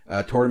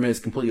 Tournament is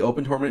a completely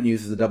open tournament and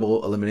uses a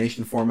double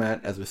elimination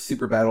format. As with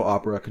Super Battle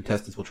Opera,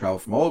 contestants will travel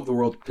from all over the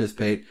world to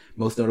participate,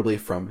 most notably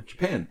from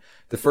Japan.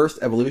 The first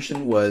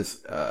Evolution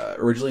was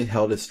originally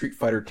held as Street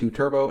Fighter II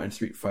Turbo and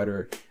Street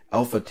Fighter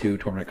Alpha 2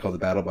 tournament called the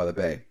Battle by the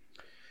Bay.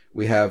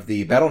 We have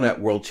the Battle.net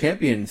World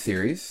Champion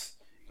Series,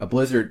 a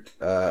Blizzard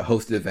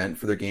hosted event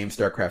for their game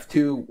StarCraft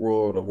 2,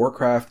 World of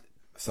Warcraft,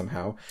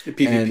 somehow.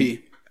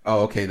 PvP.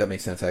 Okay, that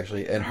makes sense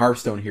actually. And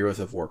Hearthstone Heroes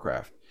of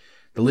Warcraft.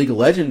 The League of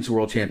Legends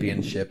World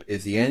Championship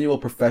is the annual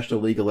professional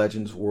League of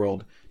Legends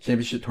World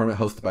Championship tournament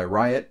hosted by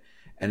Riot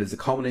and is a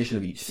culmination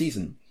of each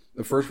season.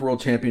 The first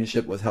World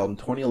Championship was held in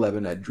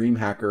 2011 at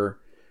DreamHacker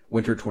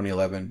Winter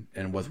 2011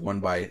 and was won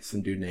by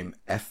some dude named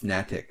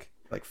Fnatic,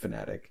 like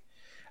Fnatic.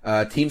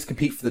 Teams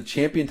compete for the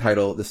champion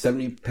title, the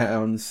 70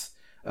 pounds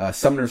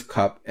Summoner's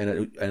Cup, and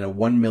a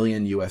 $1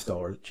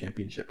 million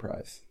championship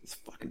prize. It's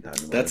fucking time.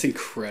 That's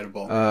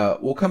incredible.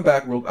 We'll come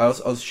back.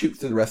 I'll shoot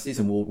through the rest of these,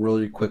 and we'll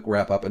really quick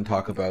wrap up and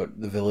talk about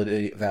the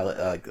validity,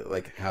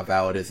 like how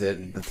valid is it,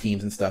 and the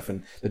teams and stuff,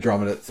 and the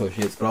drama that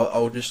associates. But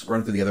I'll just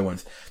run through the other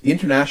ones. The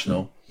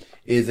International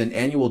is an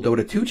annual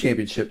Dota 2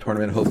 championship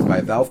tournament hosted by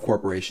Valve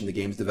Corporation, the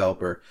game's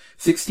developer.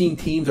 16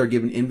 teams are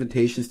given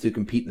invitations to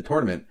compete in the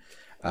tournament.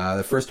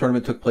 The first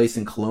tournament took place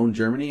in Cologne,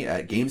 Germany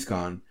at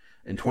Gamescom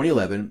in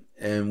 2011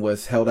 and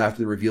was held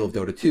after the reveal of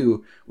Dota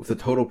 2 with a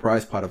total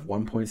prize pot of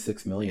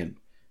 $1.6 million.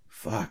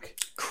 Fuck.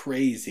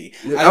 Crazy.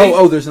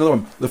 There's another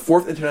one. The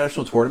fourth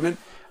international tournament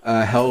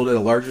held at a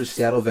larger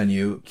Seattle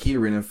venue, Key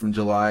Arena, from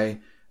July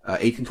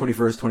 18, 21st,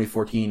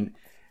 2014.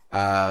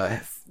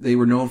 They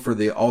were known for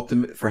they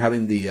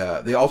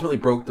ultimately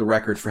broke the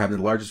record for having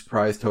the largest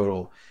prize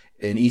total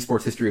in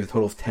esports history with a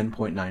total of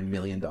 $10.9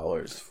 million.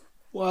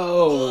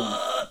 Whoa.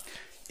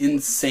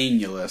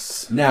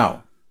 Insanulous.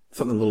 Now,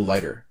 something a little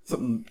lighter.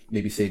 Something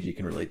maybe Seiji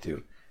can relate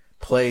to.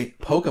 Play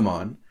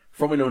Pokemon,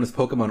 formerly known as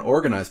Pokemon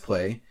Organized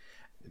Play,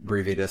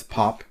 abbreviated as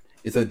POP,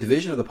 is a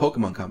division of the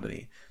Pokemon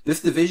Company.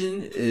 This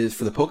division is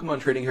for the Pokemon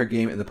trading card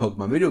game and the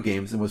Pokemon video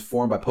games and was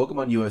formed by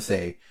Pokemon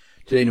USA,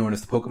 today known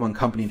as the Pokemon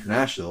Company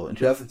International, in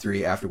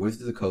 2003 after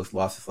Wizards of the Coast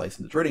lost its license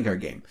to the trading card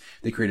game.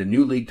 They created a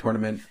new league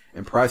tournament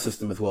and prize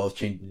system as well as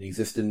changed the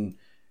existing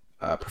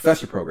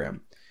professor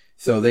program.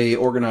 So they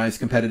organized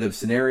competitive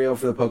scenario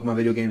for the Pokemon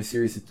video game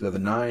series in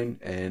 2009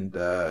 and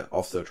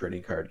also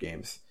trading card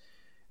games.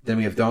 Then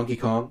we have Donkey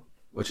Kong,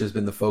 which has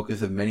been the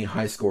focus of many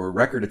high-score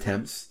record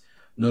attempts.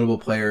 Notable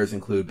players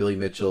include Billy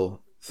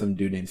Mitchell, some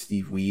dude named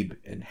Steve Weeb,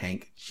 and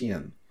Hank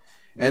Chien.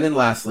 And then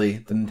lastly,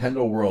 the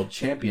Nintendo World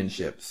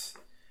Championships,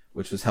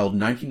 which was held in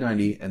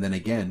 1990 and then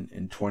again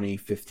in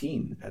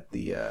 2015 at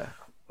the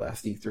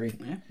last E3.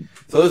 Yeah.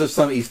 So those are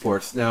some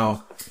esports.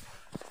 Now,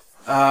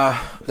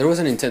 there was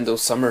a Nintendo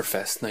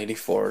Summerfest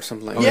 '94 or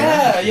something like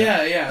that.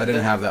 Yeah. Yeah. I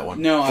didn't have that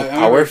one. No,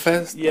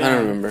 Powerfest? Yeah. I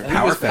don't remember.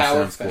 Powerfest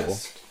sounds cool.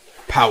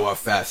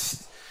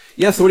 Powerfest.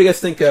 Yeah, so what do you guys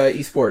think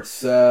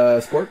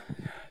esports? Sport?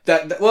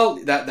 That's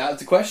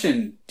the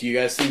question. Do you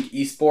guys think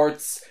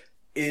esports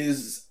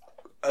is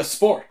a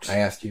sport? I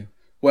asked you.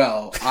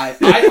 Well, I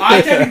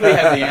technically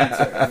have the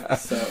answer,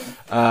 so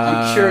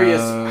I'm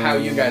curious how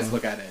you guys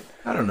look at it.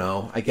 I don't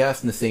know. I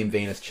guess in the same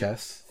vein as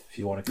chess, if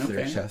you want to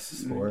consider chess a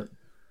sport.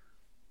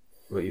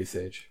 What about you,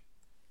 Sage?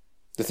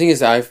 The thing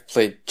is, I've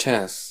played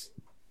chess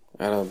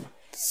at a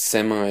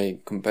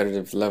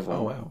semi-competitive level.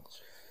 Oh, wow.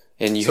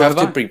 And you have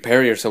to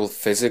prepare yourself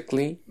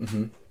physically.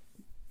 Mm-hmm.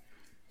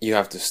 You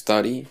have to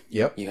study.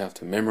 Yep. You have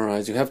to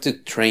memorize. You have to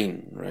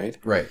train, right?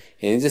 Right.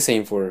 And it's the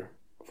same for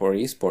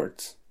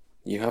esports.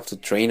 You have to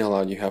train a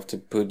lot. You have to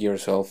put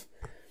yourself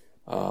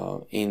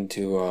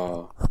into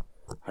a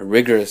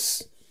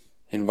rigorous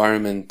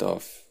environment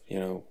of,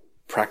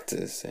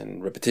 practice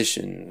and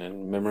repetition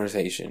and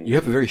memorization. You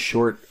have a very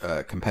short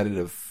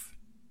competitive.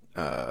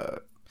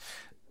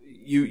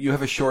 You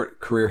have a short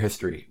career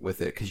history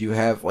with it because you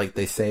have, like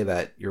they say,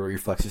 that your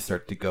reflexes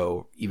start to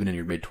go even in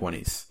your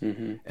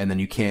mid-20s, and then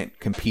you can't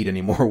compete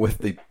anymore with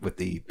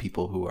the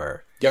people who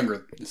are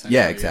younger.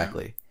 Yeah,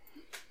 exactly.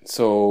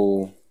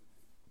 So,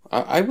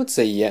 I would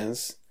say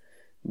yes,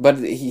 but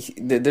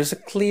there's a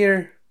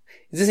clear.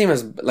 It's the same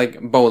as like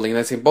bowling.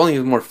 Let's say bowling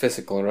is more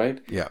physical, right?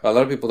 Yeah. A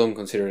lot of people don't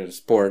consider it a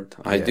sport.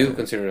 I do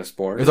consider it a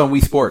sport. It's on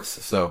Wii Sports,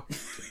 so.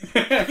 So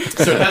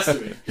it has to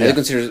be. I do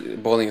consider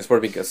bowling a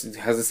sport because it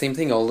has the same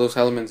thing. All those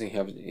elements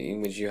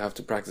in which you have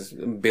to practice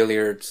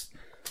billiards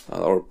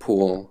or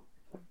pool.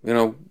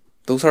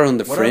 Those are on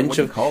the fringe what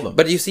do you call them?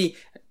 But you see,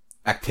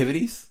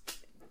 activities.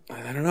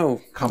 I don't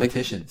know.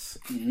 Competitions.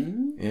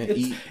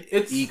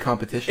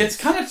 E-competitions. It's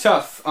kind of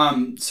tough.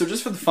 So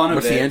just for the fun of it...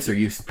 What's the answer?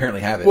 You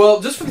apparently have it.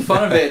 Well, just for the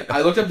fun of it,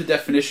 I looked up the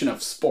definition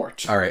of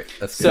sport. All right.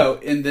 That's good. So,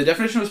 in the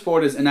definition of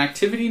sport is an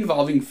activity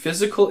involving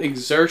physical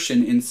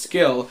exertion in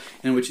skill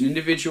in which an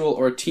individual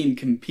or team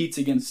competes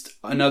against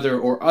another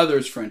or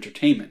others for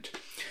entertainment.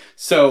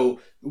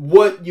 So,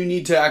 what you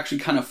need to actually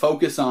kind of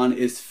focus on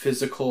is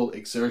physical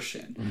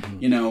exertion.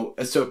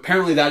 Mm-hmm. So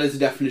apparently that is the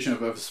definition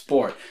of a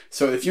sport.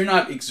 So if you're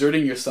not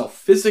exerting yourself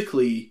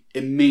physically,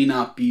 it may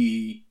not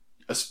be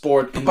a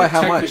sport in the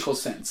technical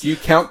sense. Do you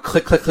count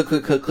click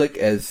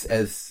as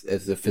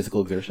a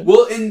physical exertion?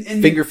 Well, in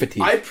finger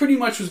fatigue. I pretty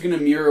much was going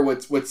to mirror what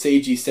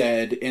Seiji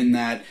said in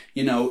that,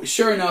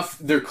 sure enough,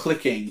 they're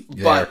clicking.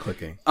 They're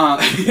clicking.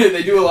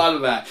 They do a lot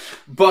of that.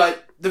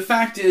 But the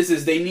fact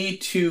is they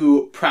need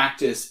to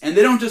practice, and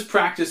they don't just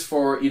practice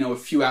for, a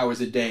few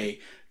hours a day.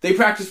 They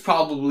practice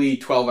probably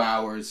 12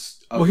 hours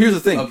here's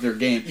the thing. Of their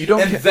game.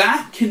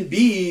 That can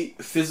be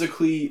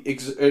physically,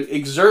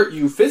 exert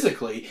you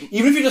physically.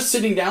 Even if you're just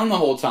sitting down the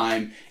whole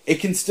time, it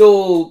can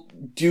still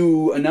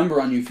do a number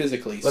on you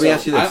physically. Let me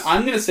ask you this.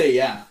 I'm going to say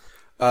yeah.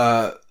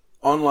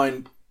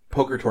 Online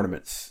poker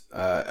tournaments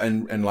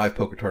and live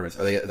poker tournaments,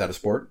 is that a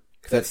sport?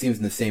 Because that seems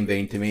in the same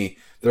vein to me.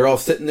 They're all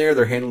sitting there,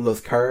 they're handling those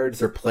cards,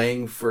 they're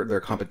playing for their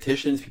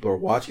competitions, people are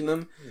watching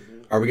them.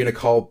 Mm-hmm. Are we going to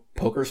call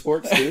poker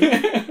sports too?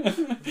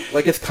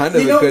 Like, it's kind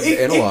of a good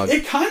analog.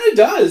 It kind of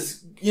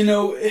does. you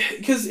know,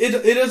 because it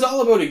is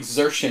all about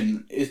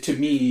exertion. To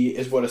me,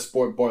 is what a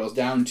sport boils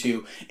down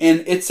to,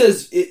 and it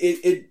says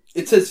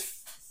it says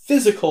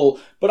physical,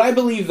 but I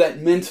believe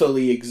that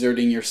mentally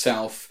exerting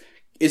yourself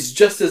is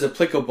just as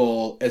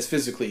applicable as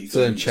physically.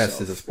 So then,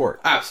 chess is a sport.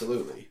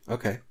 Absolutely.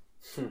 Okay.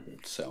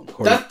 So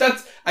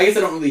that's. I guess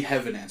I don't really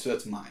have an answer.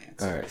 That's my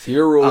answer. All right. So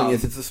your ruling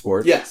is it's a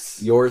sport.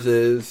 Yes. Yours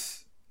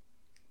is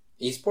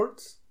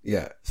Esports?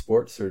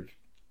 sports or.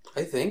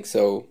 I think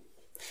so.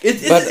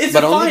 It's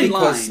but a only fine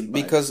line.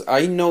 because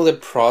I know the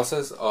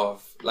process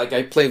of, like,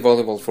 I played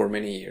volleyball for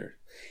many years,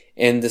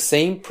 and the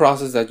same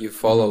process that you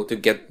follow to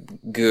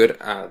get good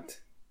at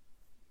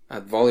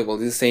volleyball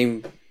is the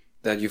same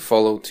that you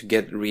follow to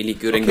get really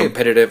good and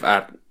competitive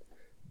at.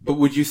 But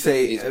would you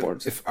say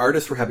esports. if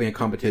artists were having a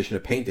competition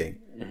of painting,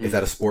 is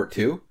that a sport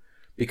too?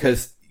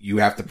 Because you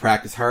have to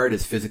practice hard,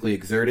 it's physically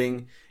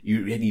exerting,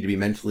 you need to be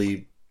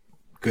mentally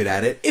good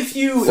at it. If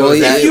you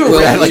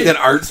like an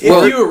art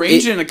sport? If you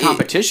arrange it in a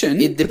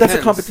competition, it depends. But that's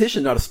a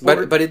competition, not a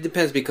sport. But it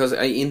depends, because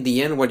in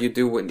the end, what you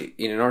do in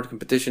an art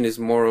competition is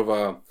more of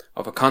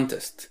a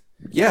contest.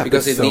 Yeah,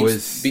 because but it so needs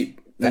is to be.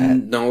 that.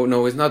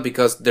 No, it's not,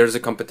 because there's a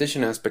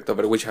competition aspect of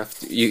it, which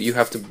you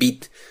have to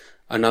beat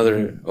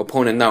another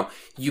opponent. Now,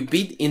 you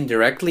beat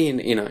indirectly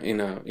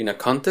in a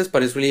contest,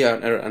 but it's really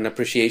an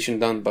appreciation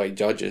done by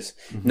judges.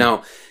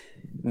 Now,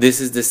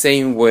 this is the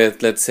same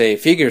with, let's say,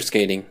 figure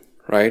skating,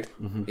 right?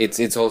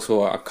 It's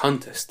also a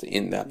contest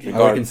in that regard.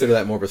 I would consider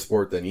that more of a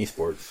sport than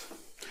esports.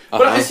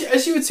 But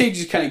as you would say,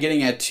 just kind of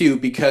getting at too,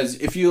 because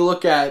if you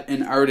look at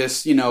an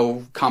artist,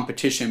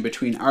 competition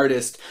between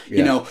artists,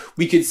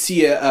 we could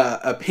see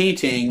a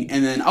painting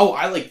and then,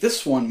 I like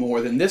this one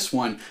more than this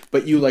one,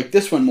 but you like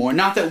this one more.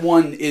 Not that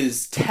one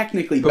is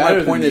technically better than the other.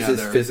 But my point is,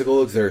 it's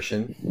physical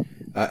exertion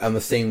on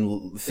the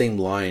same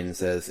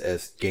lines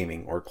as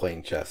gaming or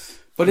playing chess.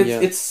 But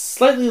it's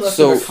slightly less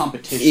of a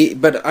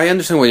competition. But I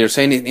understand what you're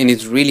saying, and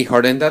it's really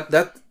hard. And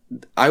that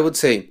I would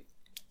say,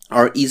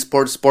 are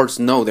esports sports?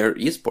 No, they're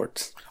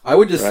esports. I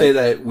would just say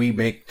that we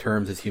make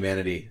terms as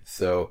humanity,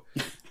 so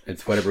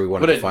it's whatever we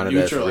want to define it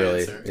as.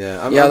 Really,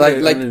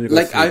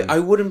 answer.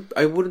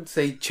 I wouldn't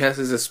say chess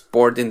is a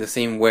sport in the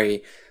same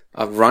way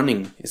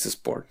running is a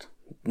sport.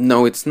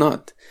 No, it's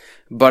not.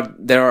 But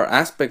there are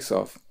aspects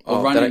of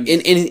running,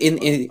 and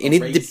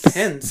it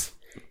depends.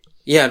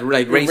 Yeah,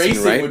 like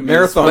racing, right?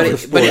 Marathon is a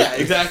sport. Yeah,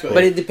 exactly.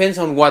 But it depends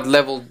on what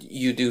level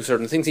you do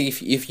certain things.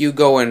 If you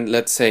go and,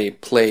 let's say,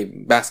 play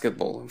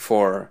basketball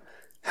for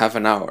half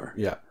an hour,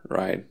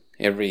 right,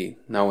 every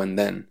now and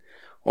then,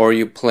 or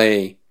you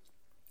play,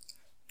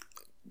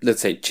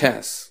 let's say,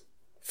 chess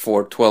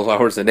for 12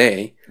 hours a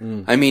day,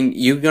 I mean,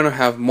 you're gonna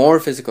have more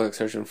physical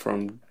exertion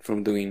from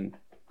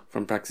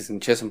practicing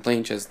chess and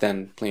playing chess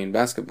than playing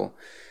basketball.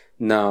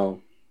 Now,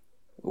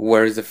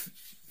 where is the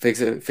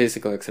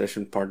physical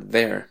exertion part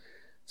there?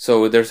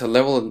 So there's a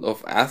level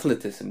of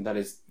athleticism that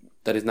is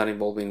not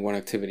involved in one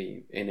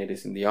activity and it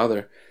is in the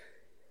other.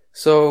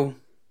 So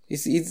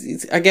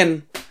it's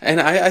again,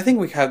 and I think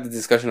we had the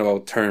discussion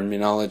about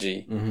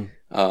terminology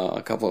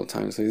a couple of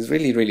times. So it's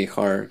really, really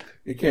hard.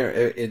 You can't.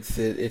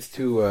 It's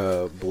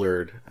too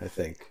blurred, I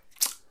think.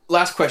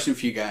 Last question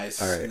for you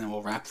guys, all right, and then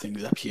we'll wrap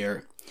things up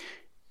here.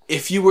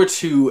 If you were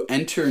to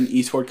enter an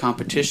eSport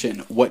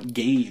competition, what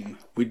game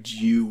would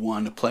you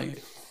want to play?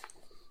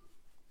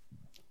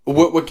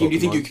 What game do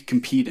you think you could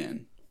compete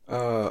in?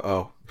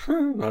 Not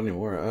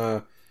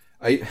anymore.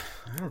 I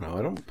don't know.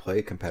 I don't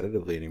play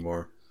competitively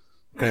anymore.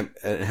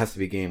 It has to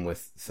be a game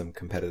with some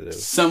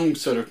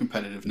sort of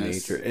competitiveness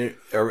nature.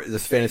 Or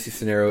this fantasy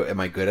scenario, am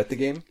I good at the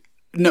game?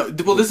 No,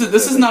 well, this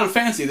is not a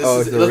fantasy.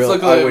 Let's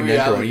look I at wouldn't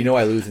enter one. reality.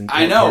 I lose in.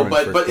 I know,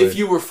 but if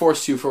you were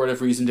forced to, for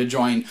whatever reason, to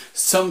join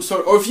some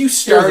sort, or if you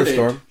started, Heroes of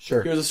Storm,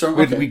 sure. Heroes of Storm,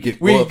 We okay.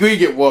 get we whooped.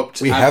 get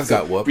whooped. We have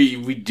got whooped.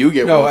 We do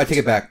get No, whooped. I take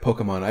it back.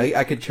 Pokemon.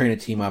 I could train a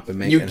team up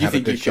and have a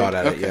good shot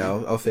at it. Okay. Yeah,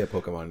 I'll say a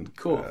Pokemon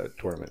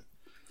tournament.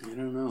 I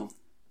don't know.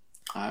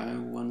 I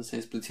want to say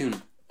Splatoon.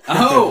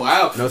 Oh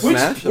wow! No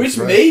Smash? Which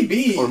Right. may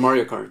be Or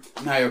Mario Kart.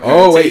 Mario Kart.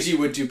 Oh, wait. Seiji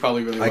would do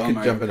probably really well. I could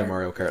Mario jump into Kart.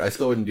 Mario Kart. I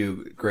still wouldn't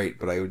do great,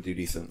 but I would do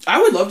decent. I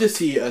would love to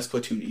see a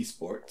Splatoon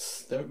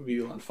esports. That would be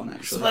a lot of fun,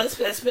 actually.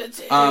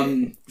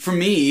 For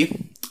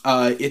me,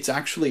 it's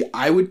actually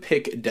I would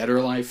pick Dead or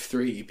Alive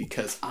 3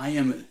 because I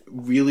am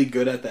really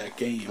good at that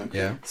game.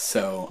 Yeah.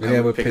 So Maybe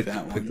I would pick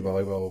that Pick the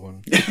one. volleyball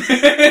one.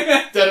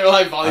 Dead or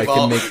Alive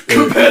volleyball.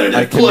 Competitive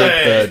I can play.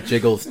 make the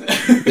jiggles.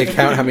 They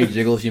count how many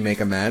jiggles you make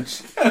a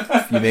match.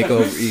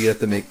 You have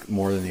to make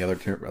more than the other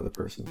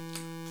person.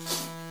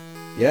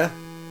 Yeah,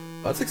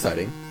 well, that's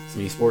exciting.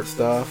 Some esports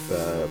stuff,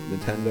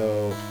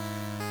 Nintendo.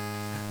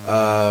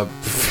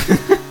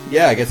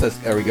 Yeah, I guess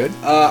that's. Are we good?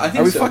 I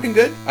think Are we so. fucking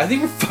good? I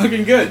think we're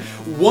fucking good.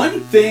 One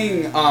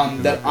thing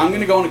that I'm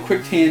gonna go on a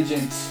quick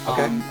tangent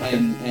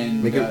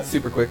and Make it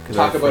super quick.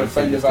 talk about a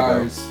friend of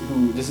ours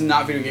who this is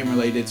not video game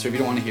related. So if you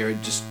don't want to hear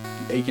it, just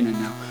aching in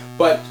now.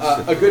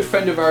 But a good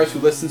friend of ours who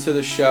listens to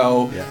the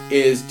show Yeah.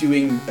 is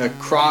doing a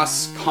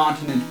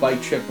cross-continent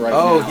bike trip right now.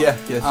 Oh, yes,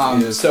 he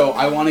is. So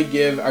I want to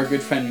give our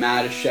good friend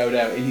Matt a shout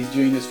out, and he's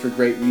doing this for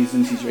great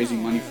reasons. He's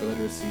raising money for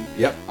literacy.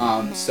 Yep. He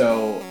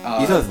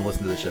He doesn't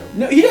listen to the show.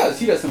 No, he does.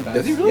 He does sometimes.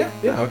 Does he really?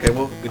 Yeah. Okay,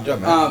 well, good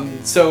job,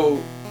 man.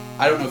 So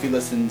I don't know if he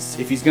listens.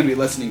 If he's going to be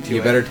listening to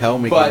You it. better tell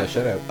him we But, give a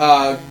shout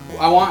out.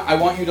 I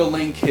want you to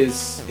link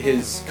his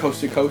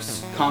coast to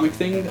coast comic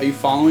thing. Are you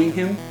following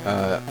him?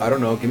 I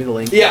don't know. Give me the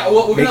link. Yeah.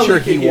 Well, we're Make gonna sure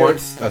link it he here.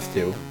 wants us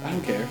to. I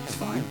don't care. He's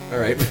fine. All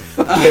right.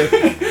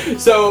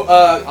 So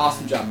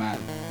awesome job, Matt.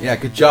 Yeah,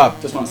 good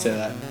job. Just want to say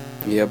that.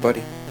 Yeah,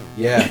 buddy.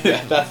 Yeah.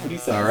 Yeah, that's what he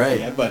said. All right.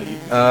 Yeah, buddy.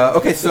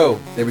 Okay, so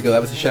there we go.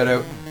 That was a shout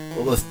out.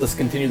 Well, let's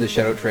continue the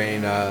shout out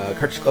train.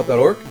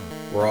 CartridgeClub.org,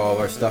 where all of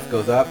our stuff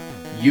goes up.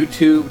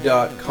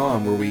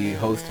 YouTube.com, where we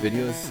host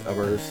videos of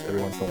ours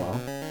every once in a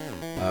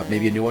while.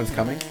 Maybe a new one's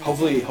coming.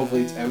 Hopefully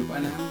it's out by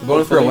now. The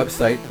bonus for our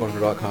Hopefully. website,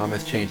 bonusfor.com,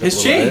 has changed. It's a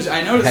little changed. Bit.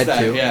 I noticed Had that.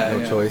 to. Yeah, no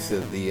yeah. choice.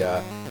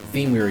 The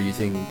theme we were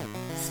using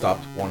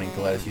stopped wanting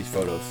to let us use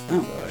photos. Oh,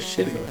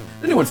 shitty. shitty.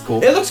 The new one's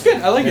cool. It looks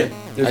good. I like it.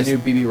 There's a new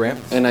BB ramp.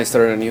 And I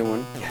started a new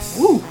one. Yes.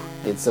 Woo.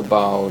 It's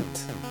about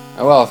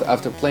well,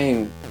 after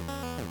playing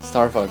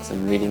Star Fox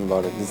and reading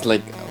about it, it's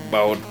like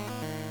about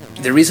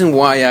the reason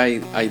why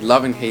I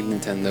love and hate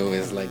Nintendo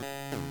is like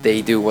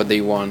they do what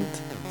they want.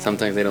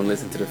 Sometimes they don't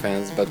listen to the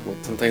fans, but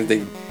sometimes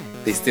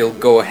they still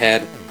go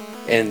ahead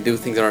and do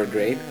things that are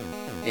great,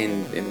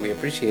 and we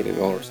appreciate it,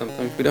 or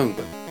sometimes we don't.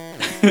 But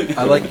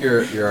I like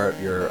your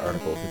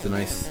articles. It's a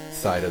nice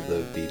side of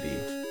the BB.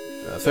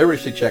 So everybody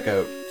should check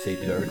out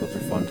Safety's articles.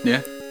 They're fun.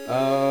 Yeah.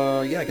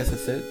 Yeah, I guess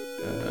that's it.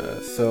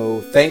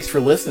 So thanks for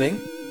listening.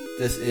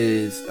 This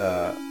is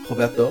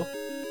Roberto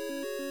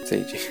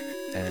Seiji.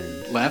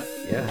 and Left.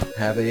 yeah,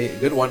 have a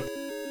good one.